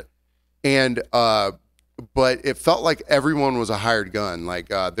stick to it. And but it felt like everyone was a hired gun. Like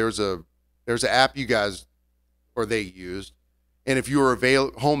there's an app you guys or they used, and if you were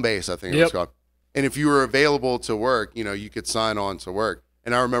home base, I think it was called. And if you were available to work, you could sign on to work.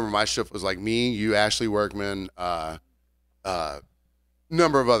 And I remember my shift was like me, you, Ashley Workman,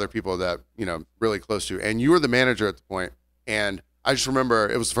 number of other people that really close to. And you were the manager at the point. And I just remember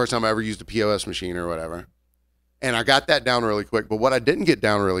it was the first time I ever used a POS machine or whatever. And I got that down really quick. But what I didn't get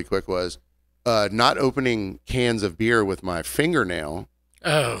down really quick was not opening cans of beer with my fingernail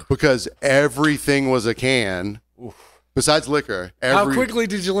Oh. because everything was a can. Besides liquor. How quickly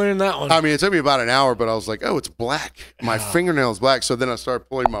did you learn that one? I mean, it took me about an hour, but I was like, oh, it's black. My fingernail is black. So then I started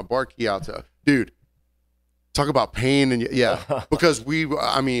pulling my bar key out to, dude, talk about pain. And yeah, because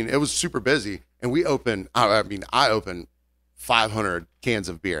it was super busy. And I opened 500 cans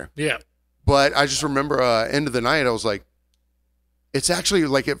of beer. Yeah. But I just remember end of the night, I was like, it's actually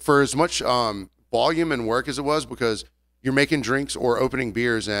like for as much volume and work as it was, because you're making drinks or opening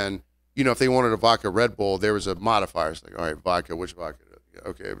beers, and if they wanted a vodka Red Bull, there was a modifier. It's like, all right, vodka, which vodka?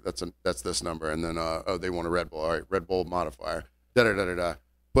 Okay, that's this number. And then, they want a Red Bull. All right, Red Bull modifier. Da-da-da-da-da.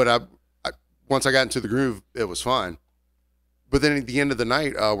 But I once I got into the groove, it was fine. But then at the end of the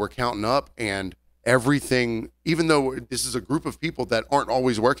night, we're counting up, and everything, even though this is a group of people that aren't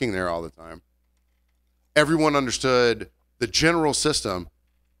always working there all the time, everyone understood the general system.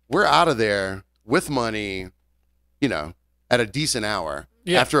 We're out of there with money, at a decent hour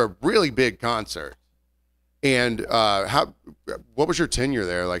after a really big concert. And what was your tenure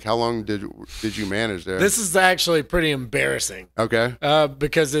there? Like, how long did you manage there? This is actually pretty embarrassing. Okay.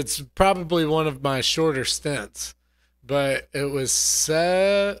 Because it's probably one of my shorter stints, but it was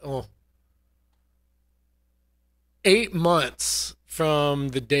 8 months from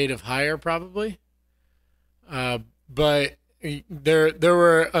the date of hire, probably. But there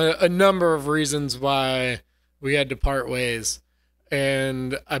were a number of reasons why we had to part ways.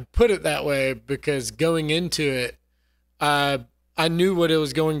 And I put it that way because going into it, I knew what it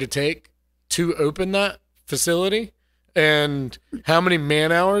was going to take to open that facility and how many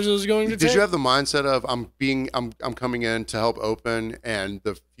man hours it was going to take. Did you have the mindset of I'm coming in to help open and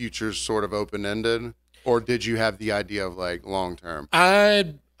the future's sort of open-ended? Or did you have the idea of like long term?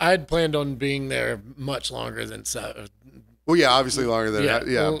 I'd planned on being there much longer than so. Well, yeah, obviously longer than that.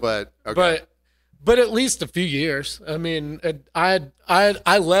 Yeah, but okay. But at least a few years. I mean,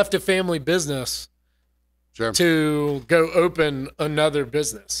 I left a family business to go open another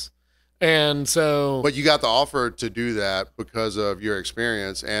business, and so. But you got the offer to do that because of your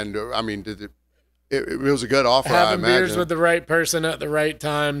experience, and I mean, it was a good offer. Having beers with the right person at the right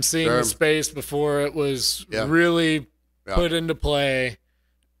time, seeing the space before it was really put into play,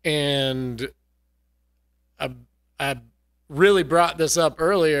 and I really brought this up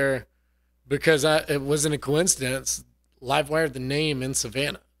earlier because it wasn't a coincidence. Livewire, the name in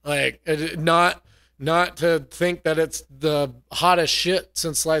Savannah, like not to think that it's the hottest shit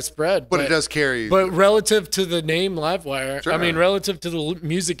since sliced bread, but it does carry. But relative to the name Livewire, I mean, relative to the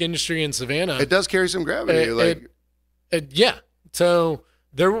music industry in Savannah, it does carry some gravity. Yeah. So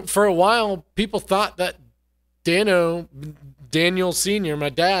there, for a while, people thought that Daniel Sr., my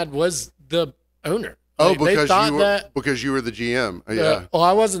dad, was the owner. Oh, because you were the GM. Yeah. Well,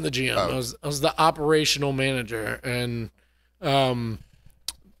 I wasn't the GM. I was the operational manager, and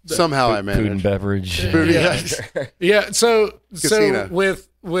somehow I managed food and beverage. Yeah. So Casino. with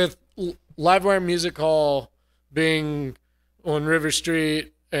Livewire Music Hall being on River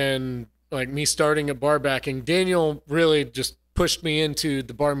Street and like me starting at bar backing, Daniel really just pushed me into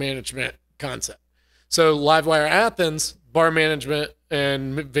the bar management concept. So Livewire Athens, bar management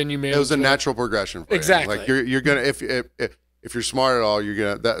and venue management. It was a natural progression for exactly. You. Like you're gonna if you're smart at all, you're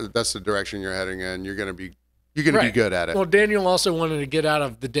gonna that's the direction you're heading in. You're gonna be be good at it. Well, Daniel also wanted to get out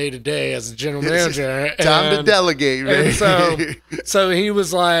of the day to day as a general manager. Time to delegate, man. So he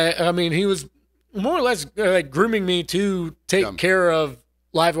was like, I mean, he was more or less like grooming me to take care of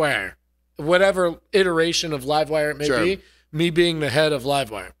Livewire, whatever iteration of Livewire it may be. Me being the head of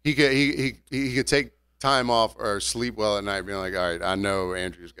Livewire, he could take time off or sleep well at night, being like, all right, I know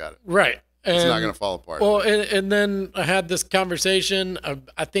Andrew's got it. Right. It's not going to fall apart. Well, and then I had this conversation,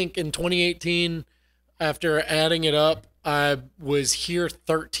 I think in 2018, after adding it up, I was here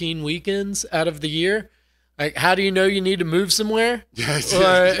 13 weekends out of the year. Like, how do you know you need to move somewhere?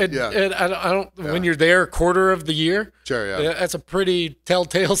 I don't. When you're there a quarter of the year, that's a pretty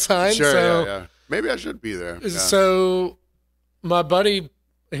telltale sign. Sure, maybe I should be there. Yeah. So my buddy,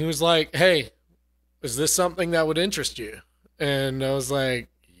 he was like, hey, is this something that would interest you? And I was like,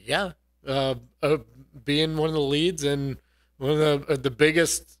 yeah. Being one of the leads and one of the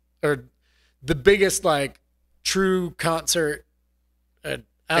biggest like true concert, and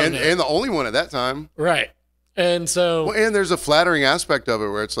the only one at that time, right? And so, and there's a flattering aspect of it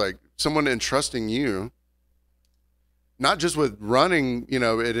where it's like someone entrusting you, not just with running,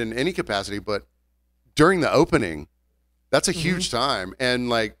 it in any capacity, but during the opening. That's a huge time, and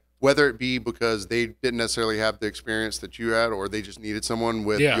like whether it be because they didn't necessarily have the experience that you had, or they just needed someone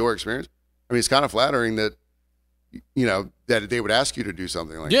with your experience. I mean, it's kind of flattering that, that they would ask you to do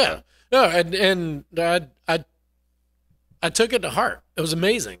something like that. No, and I took it to heart. It was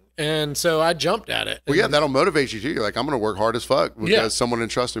amazing, and so I jumped at it. Well, yeah, And that'll motivate you too. You're like, I'm going to work hard as fuck because Yeah. someone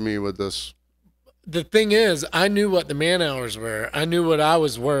entrusted me with this. the thing is, I knew what the man hours were. I knew what I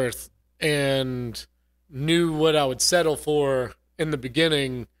was worth, and knew what I would settle for in the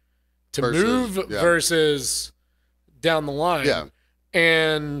beginning to Versus- move yeah. versus down the line. Yeah.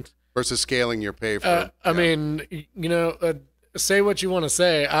 And Versus scaling your pay for. I mean, you know, say what you want to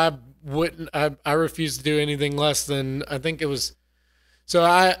say. I wouldn't. I refuse to do anything less than I think it was. So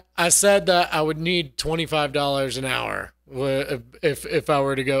I said that I would need $25 an hour if I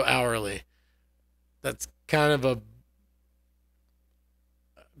were to go hourly. That's kind of a.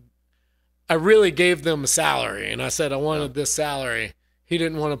 I really gave them a salary, and I said I wanted this salary. He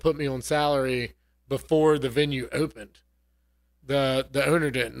didn't want to put me on salary before the venue opened. The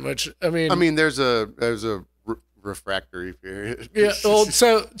owner didn't, which I mean, there's a refractory period. yeah. Well,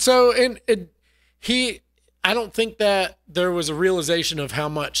 I don't think that there was a realization of how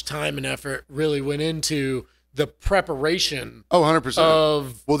much time and effort really went into the preparation 100%.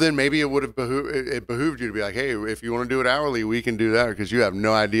 of. Well, then maybe it behooved you to be like, hey, if you want to do it hourly, we can do that because you have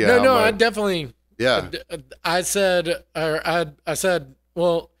no idea. how No, much. I definitely. Yeah. I said,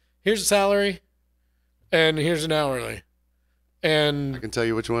 well, here's a salary, and here's an hourly, and I can tell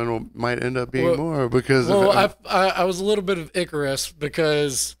you which one might end up being Well- more because well, of, I was a little bit of Icarus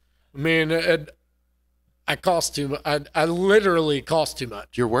because I mean, I cost too much. I literally cost too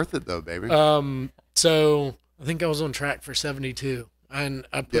much. you're worth it though, baby. So I think I was on track for 72, and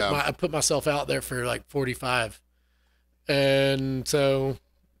I put myself out there for like 45, and so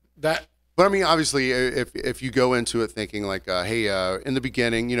that. But I mean, obviously, if you go into it thinking like, hey, in the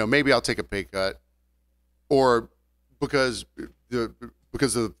beginning, you know, maybe I'll take a pay cut, or because of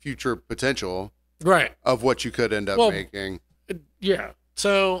the future potential Right. of what you could end up making. Yeah.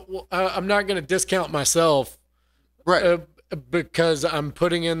 So I'm not going to discount myself, Right. because I'm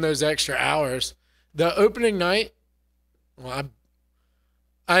putting in those extra hours. The opening night, well,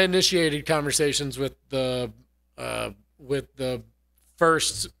 I initiated conversations with the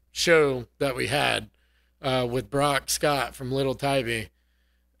first show that we had with Brock Scott from Little Tybee,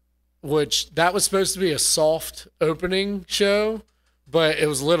 which that was supposed to be a soft opening show, but it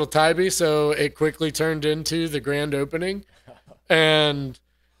was Little Tybee, so it quickly turned into the grand opening, and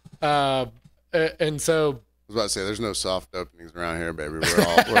so I was about to say, there's no soft openings around here, baby.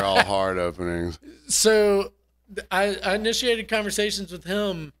 We're all hard openings. So I initiated conversations with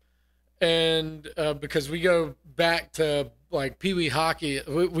him, and because we go back to like Pee Wee hockey,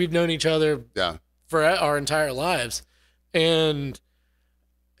 we've known each other Yeah. for our entire lives, and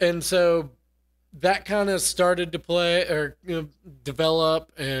so that kind of started to play or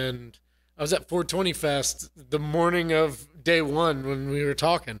develop. And I was at 420 Fest the morning of day one when we were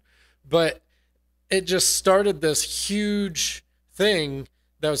talking, but it just started this huge thing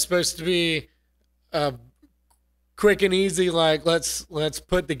that was supposed to be quick and easy, like let's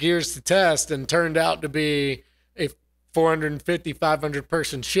put the gears to test, and turned out to be a 450, 500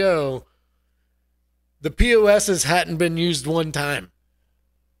 person show. The POSs hadn't been used one time.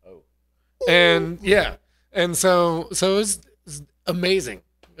 Oh. And yeah. And so it's amazing.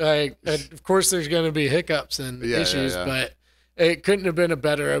 Like, of course there's going to be hiccups and issues, but it couldn't have been a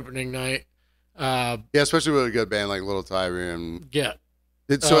better opening night. Yeah, especially with a good band like Little Tybee. And Yeah.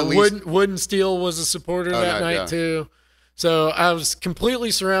 so at least Wooden Steel was a supporter that night too. So I was completely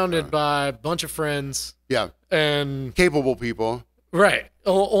surrounded by a bunch of friends. Yeah. And Capable people. right.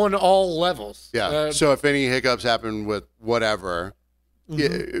 On all levels. Yeah. So if any hiccups happen with whatever,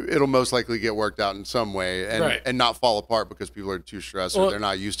 it'll most likely get worked out in some way and not fall apart because people are too stressed or they're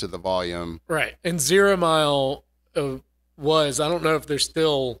not used to the volume. Right. And 0 Mile was, I don't know if they're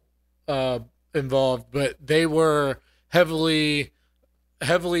still involved, but they were heavily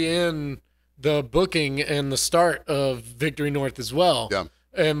in the booking and the start of Victory North as well. Yeah.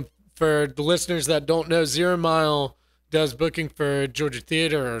 And for the listeners that don't know, 0 Mile does booking for Georgia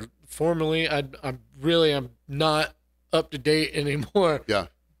Theater, or formerly. I'm not up to date anymore. Yeah.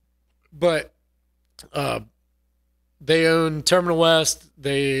 But they own Terminal West.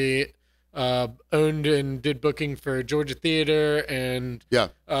 They owned and did booking for Georgia Theater, and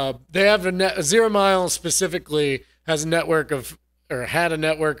they have a 0 Mile specifically has a network of, or had a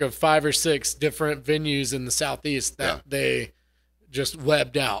network of 5 or 6 different venues in the Southeast that they just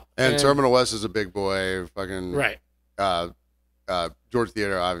webbed out. And Terminal West is a big boy. Fucking right. Georgia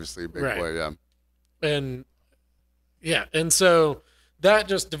Theater, obviously, big boy. Yeah. And yeah, and so that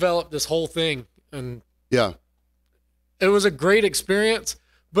just developed this whole thing, and yeah, it was a great experience.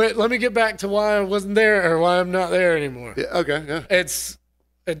 But let me get back to why I wasn't there, or why I'm not there anymore. Yeah. Okay. Yeah. It's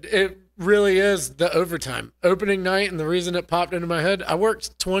it really is the overtime. Opening night, and the reason it popped into my head, I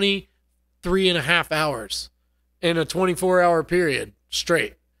worked 23.5 hours in a 24-hour period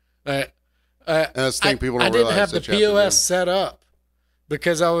straight. And that's the thing people don't I didn't realize have the that you have to POS set up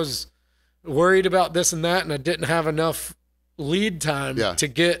because I was worried about this and that, and I didn't have enough lead time to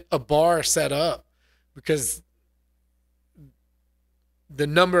get a bar set up because the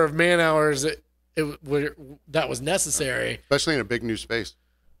number of man hours that was necessary, especially in a big new space,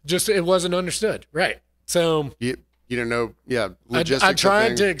 just it wasn't understood. Right. So you don't know. Yeah. Logistics. I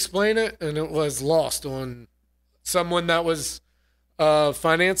tried to explain it, and it was lost on someone that was a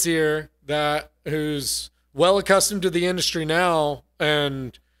financier who's well accustomed to the industry now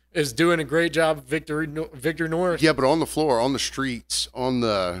and is doing a great job at Victor North. Yeah, but on the floor, on the streets, in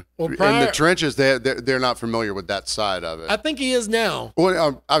the trenches, they're not familiar with that side of it. I think he is now.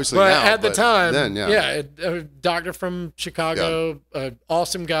 Well, obviously but now. At the time, then, a doctor from Chicago,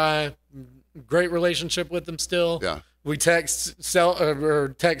 awesome guy, great relationship with him still. Yeah. We text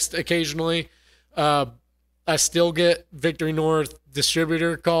occasionally. I still get Victory North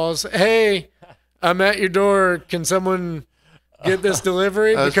distributor calls. Hey, I'm at your door. Can someone get this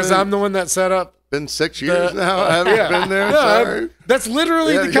delivery? Because I'm the one that set up. Been 6 years now. I haven't been there. Sorry. That's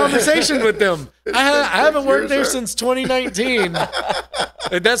literally the conversation with them. I haven't worked there since 2019.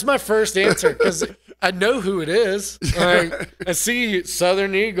 That's my first answer because I know who it is. Like, I see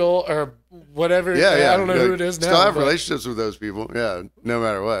Southern Eagle or whatever. I don't know who it is now. Still have relationships with those people. Yeah, no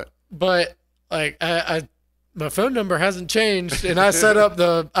matter what. But like my phone number hasn't changed, and I set up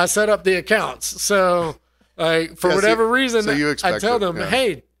the accounts. So like for whatever reason, I tell them,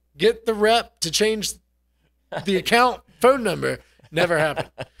 hey, get the rep to change the account phone number. Never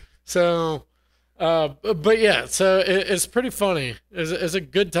happened. So, but yeah, so it's pretty funny. It's a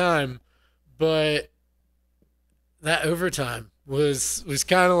good time, but that overtime was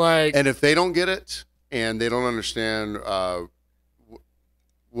kind of like. And if they don't get it and they don't understand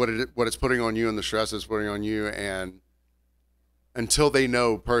what it's putting on you and the stress it's putting on you, and until they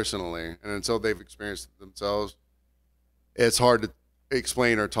know personally and until they've experienced it themselves, it's hard to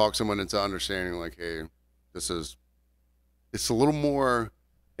explain or talk someone into understanding like, hey, it's a little more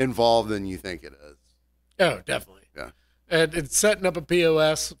involved than you think it is. Oh, definitely. Yeah. And it's setting up a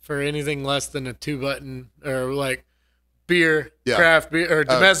POS for anything less than a 2-button or like beer, craft beer or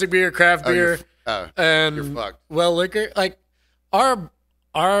domestic beer, craft beer, and you're fucked. Well liquor. Like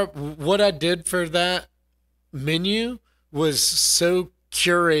what I did for that menu was so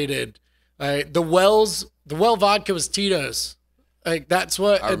curated. The Well vodka was Tito's. Like that's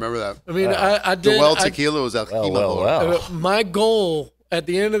what I remember that. I mean, I did. The Well tequila was alcohol. Well. My goal at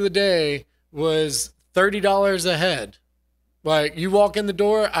the end of the day was $30 a head. Like you walk in the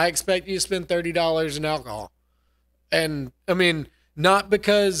door, I expect you to spend $30 in alcohol. And I mean, not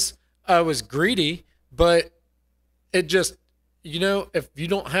because I was greedy, but it just, if you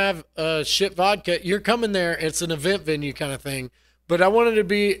don't have a shit vodka, you're coming there. It's an event venue kind of thing. But I wanted to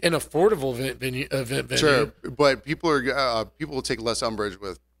be an affordable event venue. Sure, but people will take less umbrage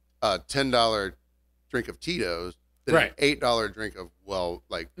with a $10 drink of Tito's than an $8 drink of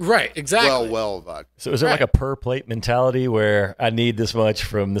right, exactly. Well vodka. So is it like a per plate mentality where I need this much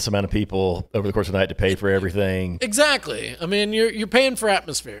from this amount of people over the course of the night to pay for everything? Exactly. I mean, you're paying for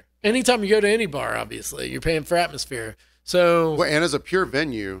atmosphere. Anytime you go to any bar, obviously, you're paying for atmosphere. So, and as a pure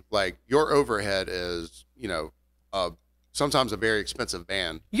venue, like your overhead is, sometimes a very expensive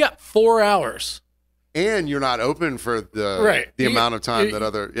band. You got 4 hours. And you're not open for the amount of time that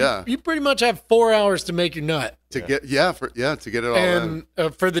other You pretty much have 4 hours to make your nut. To get it all in.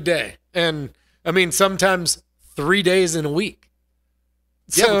 For the day. And I mean sometimes 3 days in a week.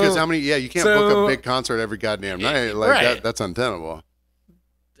 Yeah, because you can't book a big concert every goddamn night. Like that's untenable.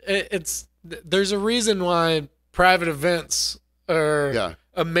 There's a reason why private events are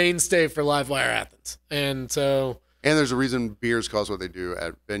a mainstay for Livewire Athens. And there's a reason beers cost what they do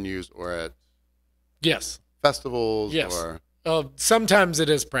at venues or at festivals. Yes. Or sometimes it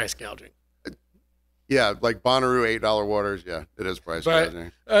is price gouging. Yeah, like Bonnaroo $8 waters. Yeah, it is price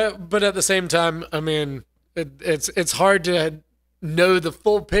gouging. But at the same time, I mean, it's hard to know the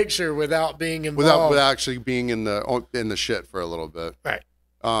full picture without being involved. Without actually being in the shit for a little bit. Right.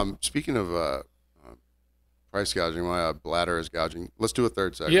 Speaking of price gouging, my bladder is gouging. Let's do a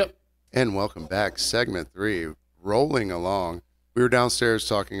third segment. Yep. And welcome back, segment 3. Rolling along. We were downstairs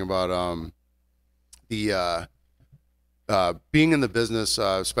talking about the being in the business,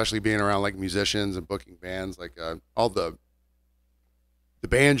 especially being around like musicians and booking bands, like all the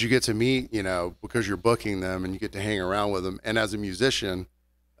bands you get to meet, because you're booking them and you get to hang around with them. And as a musician,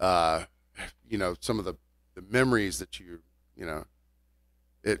 some of the memories that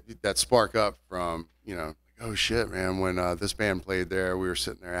that spark up from, oh shit, man, when this band played there, we were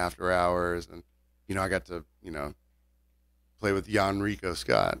sitting there after hours, and I got to play with Jan Rico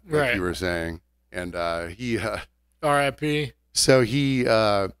Scott, like Right. you were saying, and he R.I.P. so he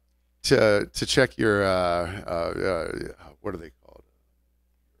to check your what are they called?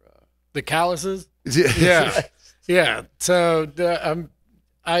 The Calluses. Yeah. Yeah. So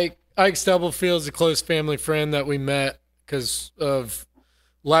Ike Stubblefield's a close family friend that we met because of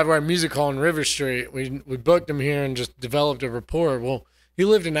Livewire Music Hall in River Street. We booked him here and just developed a rapport. Well, he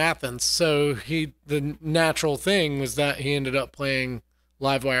lived in Athens, so the natural thing was that he ended up playing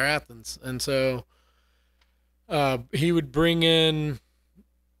Livewire Athens, and so he would bring in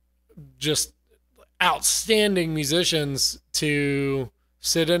just outstanding musicians to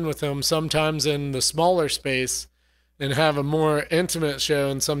sit in with him, sometimes in the smaller space, and have a more intimate show,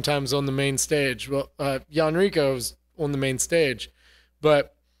 and sometimes on the main stage. Well, Jan Rico's on the main stage,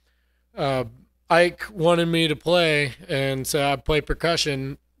 but Ike wanted me to play, and so I play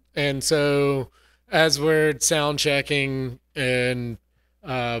percussion. And so as we're sound checking and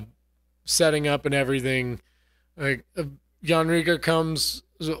setting up and everything, like Jan Rico comes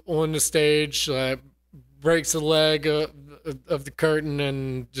on the stage, breaks the leg of the curtain,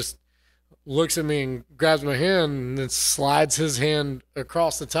 and just looks at me and grabs my hand and then slides his hand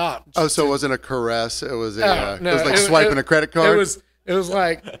across the top. Oh, so it wasn't a caress. It was No, it was like swiping a credit card. It was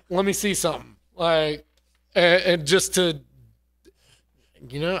like, let me see something. Like, and just to,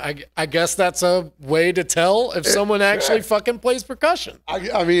 I guess that's a way to tell if someone actually fucking plays percussion.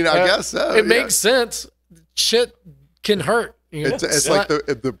 I mean, I guess so. It makes sense. Shit can hurt. It's like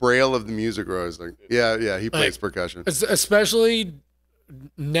the braille of the music row is like, yeah, he plays percussion. Especially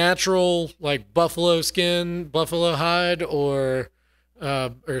natural, like buffalo skin, buffalo hide, or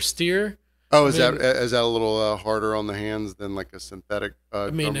steer. Oh, is that a little harder on the hands than like a synthetic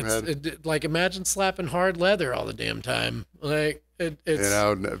drum head? Like imagine slapping hard leather all the damn time. Like it's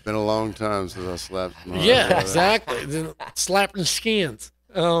it's been a long time since I slapped. Exactly. Slapping skins.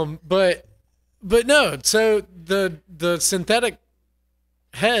 But no. So the synthetic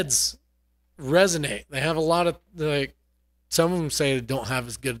heads resonate. They have a lot of like. Some of them say they don't have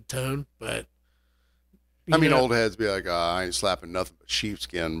as good a tone, but old heads be like, I ain't slapping nothing but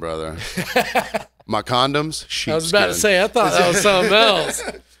sheepskin, brother. My condoms, sheepskin. I was about to say, I thought that was something else.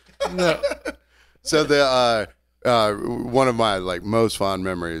 No. So the one of my like most fond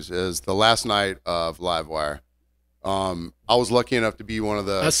memories is the last night of Livewire. I was lucky enough to be one of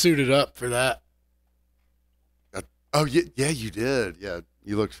the. I suited up for that. Oh yeah, you did. Yeah,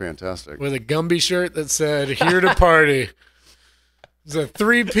 you looked fantastic with a Gumby shirt that said "Here to Party." It's a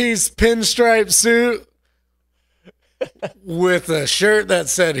 3-piece pinstripe suit with a shirt that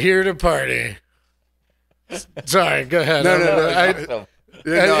said "Here to Party." Sorry, go ahead. No.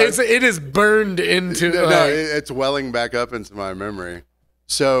 It is burned into. It's welling back up into my memory.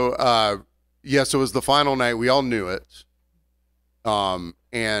 So, so it was the final night. We all knew it.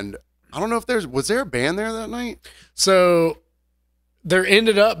 And I don't know if was there a band there that night? So there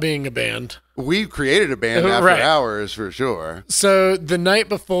ended up being a band. We created a band after hours for sure. So the night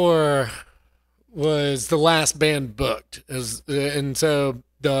before was the last band booked. And so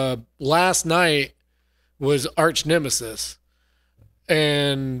the last night was Arch Nemesis,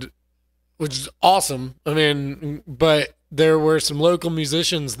 and which is awesome. I mean, but there were some local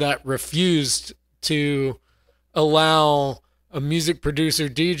musicians that refused to allow a music producer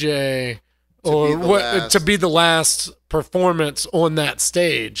DJ to be the last performance on that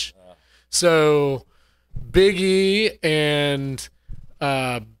stage. So Big E and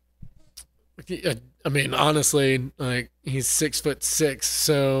honestly, like he's 6'6",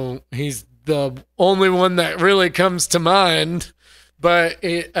 so he's the only one that really comes to mind. But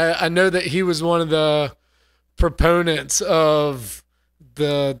I know that he was one of the proponents of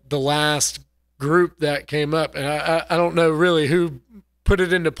the last group that came up, and I don't know really who put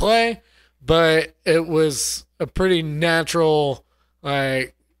it into play, but it was a pretty natural,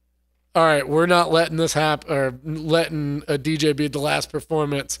 like, all right, we're not letting this happen, or letting a DJ be the last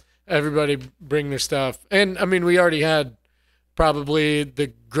performance. Everybody bring their stuff. And I mean, we already had probably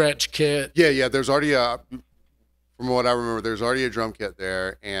the Gretsch kit. Yeah. There's already from what I remember, there's already a drum kit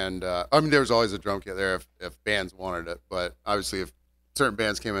there. And there's always a drum kit there if bands wanted it. But obviously, if certain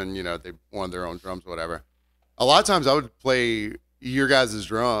bands came in, they wanted their own drums, or whatever. A lot of times I would play your guys'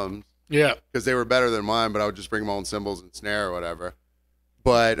 drums. Yeah. Because they were better than mine, but I would just bring my own cymbals and snare or whatever.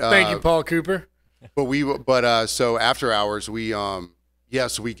 But thank you, Paul Cooper. But so after hours, so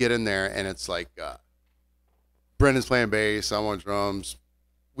we get in there, and it's like Brendan's playing bass, I'm on drums,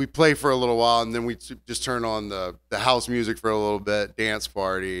 we play for a little while, and then we just turn on the house music for a little bit, dance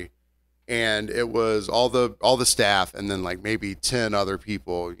party, and it was all the staff, and then like maybe 10 other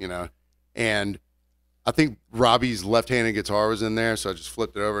people, and I think Robbie's left-handed guitar was in there, so I just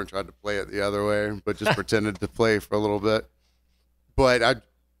flipped it over and tried to play it the other way, but just pretended to play for a little bit. But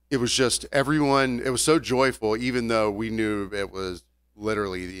it was just everyone. It was so joyful, even though we knew it was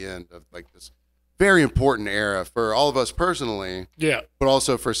literally the end of like this very important era for all of us personally. Yeah. But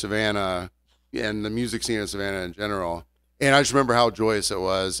also for Savannah and the music scene of Savannah in general. And I just remember how joyous it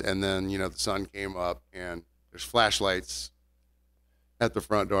was. And then the sun came up and there's flashlights at the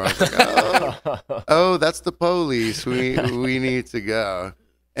front door. I was like, oh, that's the police. We need to go.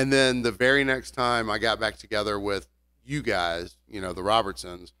 And then the very next time I got back together with you guys, the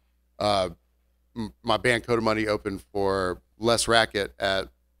Robertsons, my band Coda Money opened for Les Racket at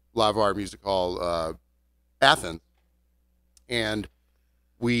Live Wire Music Hall, Athens. And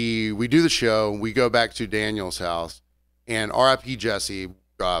we do the show. We go back to Daniel's house, and R.I.P. Jessie,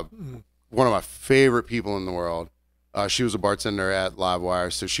 one of my favorite people in the world. She was a bartender at Live Wire,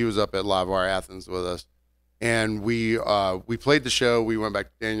 so she was up at Live Wire Athens with us, and we played the show. We went back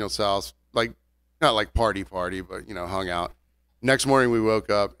to Daniel's house, like not like party, but hung out. Next morning we woke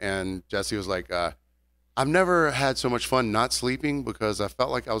up, and Jessie was like, "I've never had so much fun not sleeping because I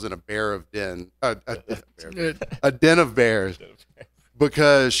felt like I was in a den of bears."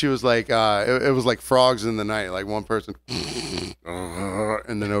 Because she was like, it was like frogs in the night, like one person, and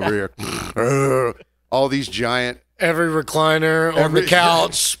then over here, all these giant. Every recliner on the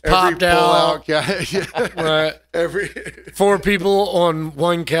couch popped out. Right. Every 4 people on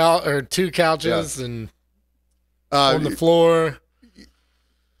one couch or 2 couches and on the floor.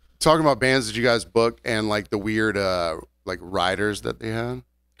 Talking about bands that you guys book and like the weird like riders that they had.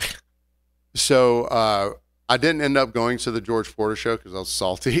 So I didn't end up going to the George Porter show because I was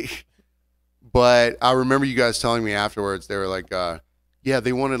salty. But I remember you guys telling me afterwards, they were like, yeah,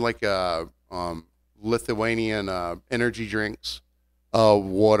 they wanted like Lithuanian energy drinks,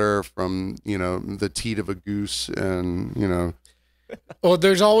 water from the teat of a goose, and Well,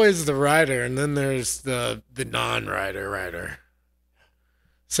 there's always the rider, and then there's the non-rider.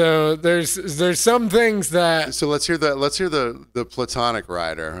 So there's some things that. So let's hear the platonic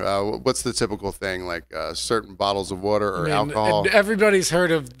rider. What's the typical thing, like certain bottles of water or alcohol? Everybody's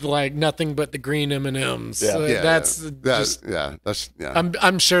heard of like nothing but the green M&Ms.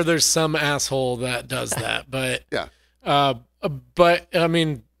 I'm sure there's some asshole that does that, but yeah. But I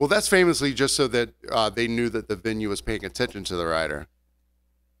mean, well, that's famously just so that they knew that the venue was paying attention to the rider.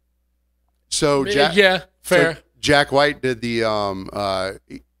 So yeah, fair. So Jack White did the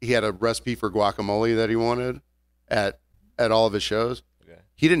he had a recipe for guacamole that he wanted at all of his shows. Okay.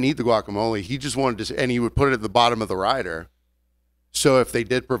 He didn't need the guacamole. He just wanted to, and he would put it at the bottom of the rider. So if they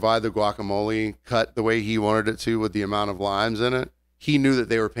did provide the guacamole cut the way he wanted it to with the amount of limes in it, he knew that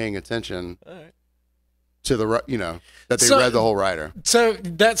they were paying attention to the that they read the whole rider. So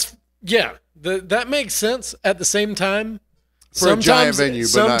that's that makes sense. At the same time, for a giant venue, but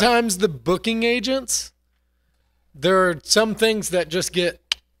sometimes the booking agents, there are some things that just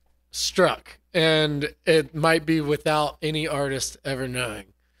get struck, and it might be without any artist ever knowing.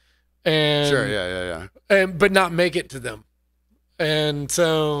 And sure, yeah. But not make it to them. And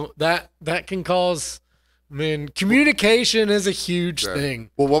so that can cause, I mean, communication is a huge thing.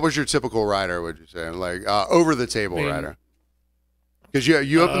 Well, what was your typical rider, would you say? Like over the table rider? Because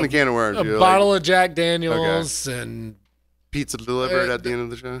you open the can of worms. A bottle of Jack Daniels and pizza delivered at the end of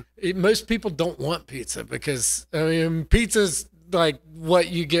the show? Most people don't want pizza because, I mean, pizza's like what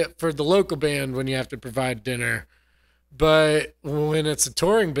you get for the local band when you have to provide dinner. But when it's a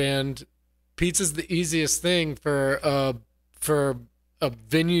touring band, pizza's the easiest thing for a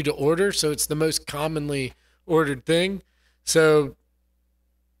venue to order. So it's the most commonly ordered thing. So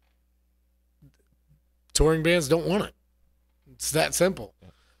touring bands don't want it. It's that simple.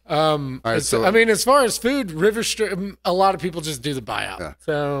 Right, so, I mean, as far as food, River Street, a lot of people just do the buyout. Yeah.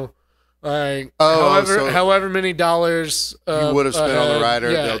 So, like, however many dollars you would have spent on the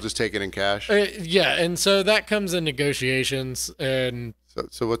rider, they'll just take it in cash. And so that comes in negotiations. And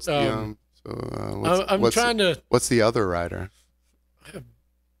so what's the what's the other rider?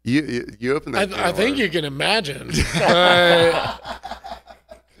 You open that. I think you can imagine.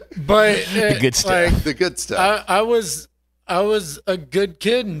 But the good stuff. Like, the good stuff. I was a good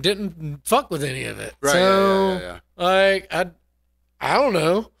kid and didn't fuck with any of it. Right. So, yeah. like, I don't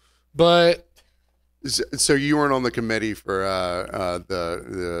know, but. So you weren't on the committee for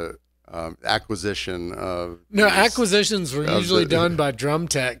the acquisition of. No, acquisitions were usually done by drum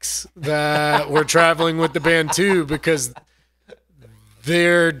techs that were traveling with the band too, because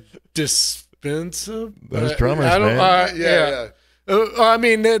They're dispensable. Those drummers, I don't, man. yeah. I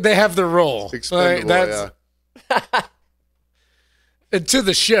mean, they have the role. Expendable, that's to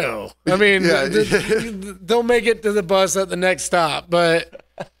the show. I mean, they'll make it to the bus at the next stop, but.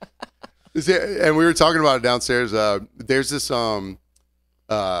 And we were talking about it downstairs. There's this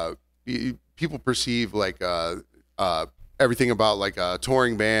people perceive like everything about like a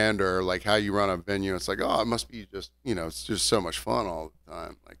touring band or like how you run a venue. It's like, oh, it must be just, it's just so much fun all the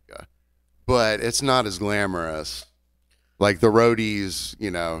time. Like, but it's not as glamorous. Like the roadies,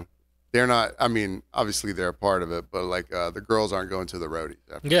 they're not. I mean, obviously they're a part of it, but like the girls aren't going to the roadies.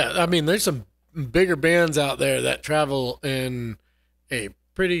 Yeah, I mean, there's some bigger bands out there that travel in a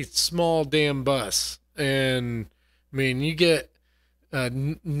pretty small damn bus, and I mean, you get a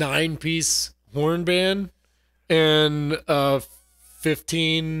 9-piece horn band and a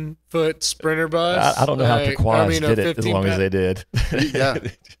 15-foot sprinter bus. I don't know how the Quads did it as long as they did. Yeah,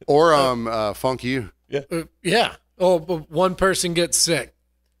 or Funk You. Yeah, yeah. Oh, but one person gets sick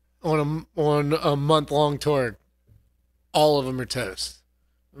on a month-long tour. All of them are toast.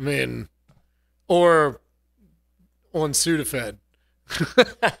 I mean, or on Sudafed.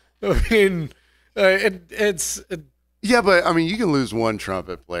 I mean, it's yeah, but I mean, you can lose one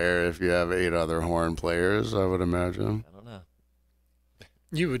trumpet player if you have 8 other horn players. I would imagine. I don't know.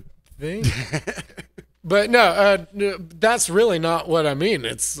 You would think, but no, that's really not what I mean.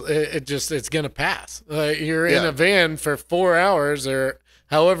 It's gonna pass. You're in a van for 4 hours or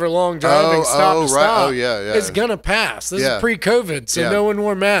however long driving stop to stop. Oh yeah. It's gonna pass. This is pre-COVID, so no one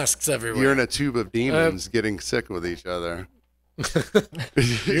wore masks everywhere. You're in a tube of demons getting sick with each other.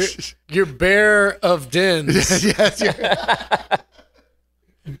 You're bare of dens. Yes,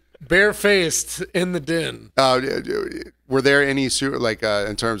 Barefaced in the den. Were there any like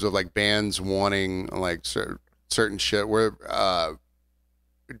in terms of like bands wanting like certain shit where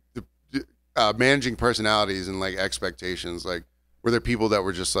managing personalities and like expectations, like were there people that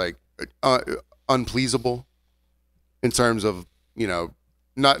were just like unpleasable in terms of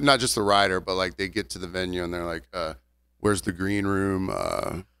not just the rider, but like they get to the venue and they're like where's the green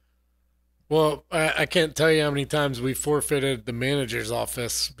room? Well, I can't tell you how many times we forfeited the manager's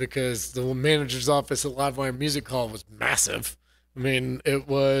office because the manager's office at Livewire Music Hall was massive. I mean, it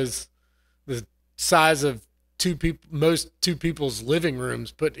was the size of two people's living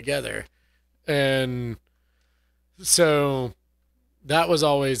rooms put together. And so that was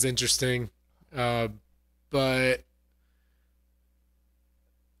always interesting. But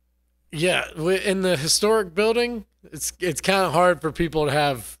yeah, in the historic building, it's kind of hard for people to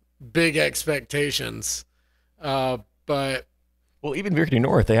have big expectations, but well, even Victory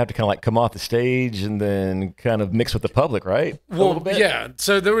North, they have to kind of like come off the stage and then kind of mix with the public, right? Well, yeah.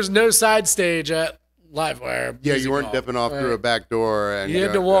 So there was no side stage at Livewire. Yeah, you weren't dipping off through a back door, and you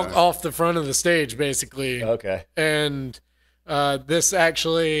had to walk off the front of the stage, basically. Okay. And this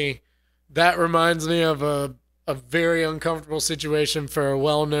actually, that reminds me of a very uncomfortable situation for a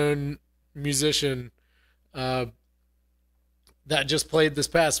well-known musician. That just played this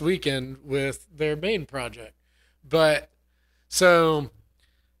past weekend with their main project. But so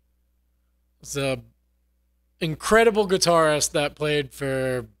it's an incredible guitarist that played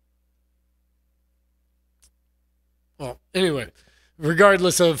for, well, anyway,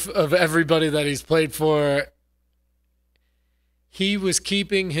 regardless of everybody that he's played for, he was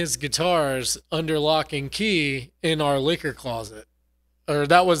keeping his guitars under lock and key in our liquor closet. Or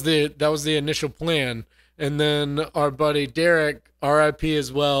that was the initial plan. And then our buddy Derek, RIP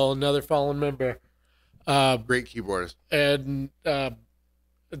as well, another fallen member. Great keyboardist. And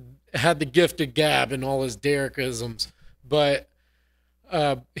had the gift of gab and all his Derekisms. But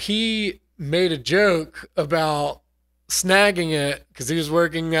he made a joke about snagging it because he was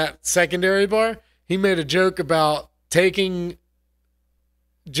working at Secondary Bar. He made a joke about taking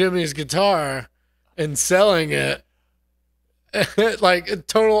Jimmy's guitar and selling it. Like a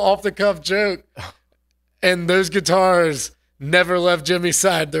total off-the-cuff joke. And those guitars never left Jimmy's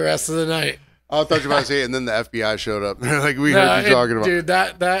side the rest of the night. I thought you were about to say, and then the FBI showed up. They're like, we heard you talking about. Dude,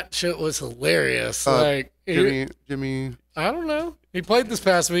 that shit was hilarious. Jimmy. I don't know. He played this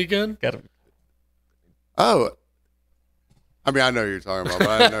past weekend. Got him. Oh. I mean, I know who you're talking about,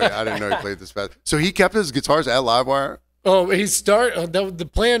 but I didn't know he played this past. So he kept his guitars at Livewire? Oh, the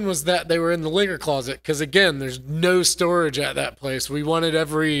plan was that they were in the liquor closet because, again, there's no storage at that place. We wanted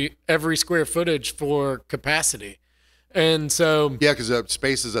every square footage for capacity. And so... Yeah, because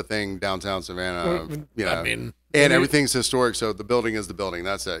space is a thing downtown Savannah. I mean... And everything's historic, so the building is the building.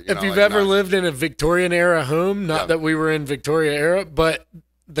 That's it. If you've ever lived in a Victorian-era home, not that we were in Victoria-era, but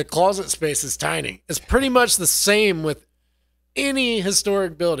the closet space is tiny. It's pretty much the same with any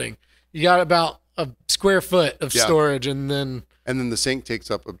historic building. You got about a square foot of storage, and then the sink takes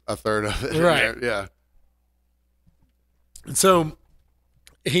up a third of it. Right. Yeah. So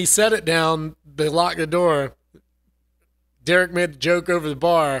he set it down. They locked the door. Derek made the joke over the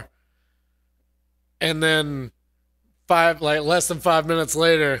bar, and then less than 5 minutes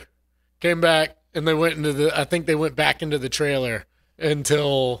later, came back and they went into I think they went back into the trailer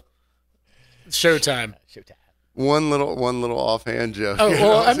until showtime. One little offhand joke. Oh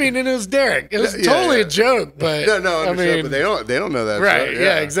well, I mean, it was Derek. It was totally a joke, but I mean, but they don't know that, right? joke.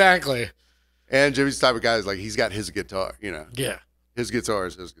 Yeah, exactly. And Jimmy's the type of guy is like he's got his guitar, Yeah, his guitar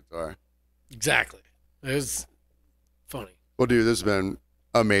is his guitar. Exactly. It was funny. Well, dude, this has been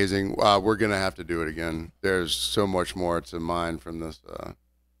amazing. We're gonna have to do it again. There's so much more to mine from this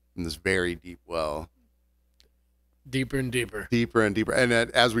very deep well. Deeper and deeper. Deeper and deeper. And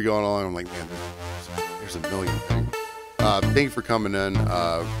as we go along, I'm like, man, there's a million things. Thank you for coming in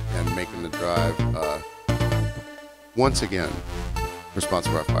and making the drive. Once again, we're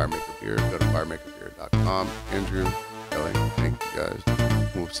sponsored by Firemaker Beer. Go to firemakerbeer.com. Andrew, Kelly, thank you guys.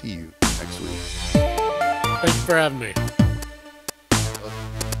 We'll see you next week. Thanks for having me.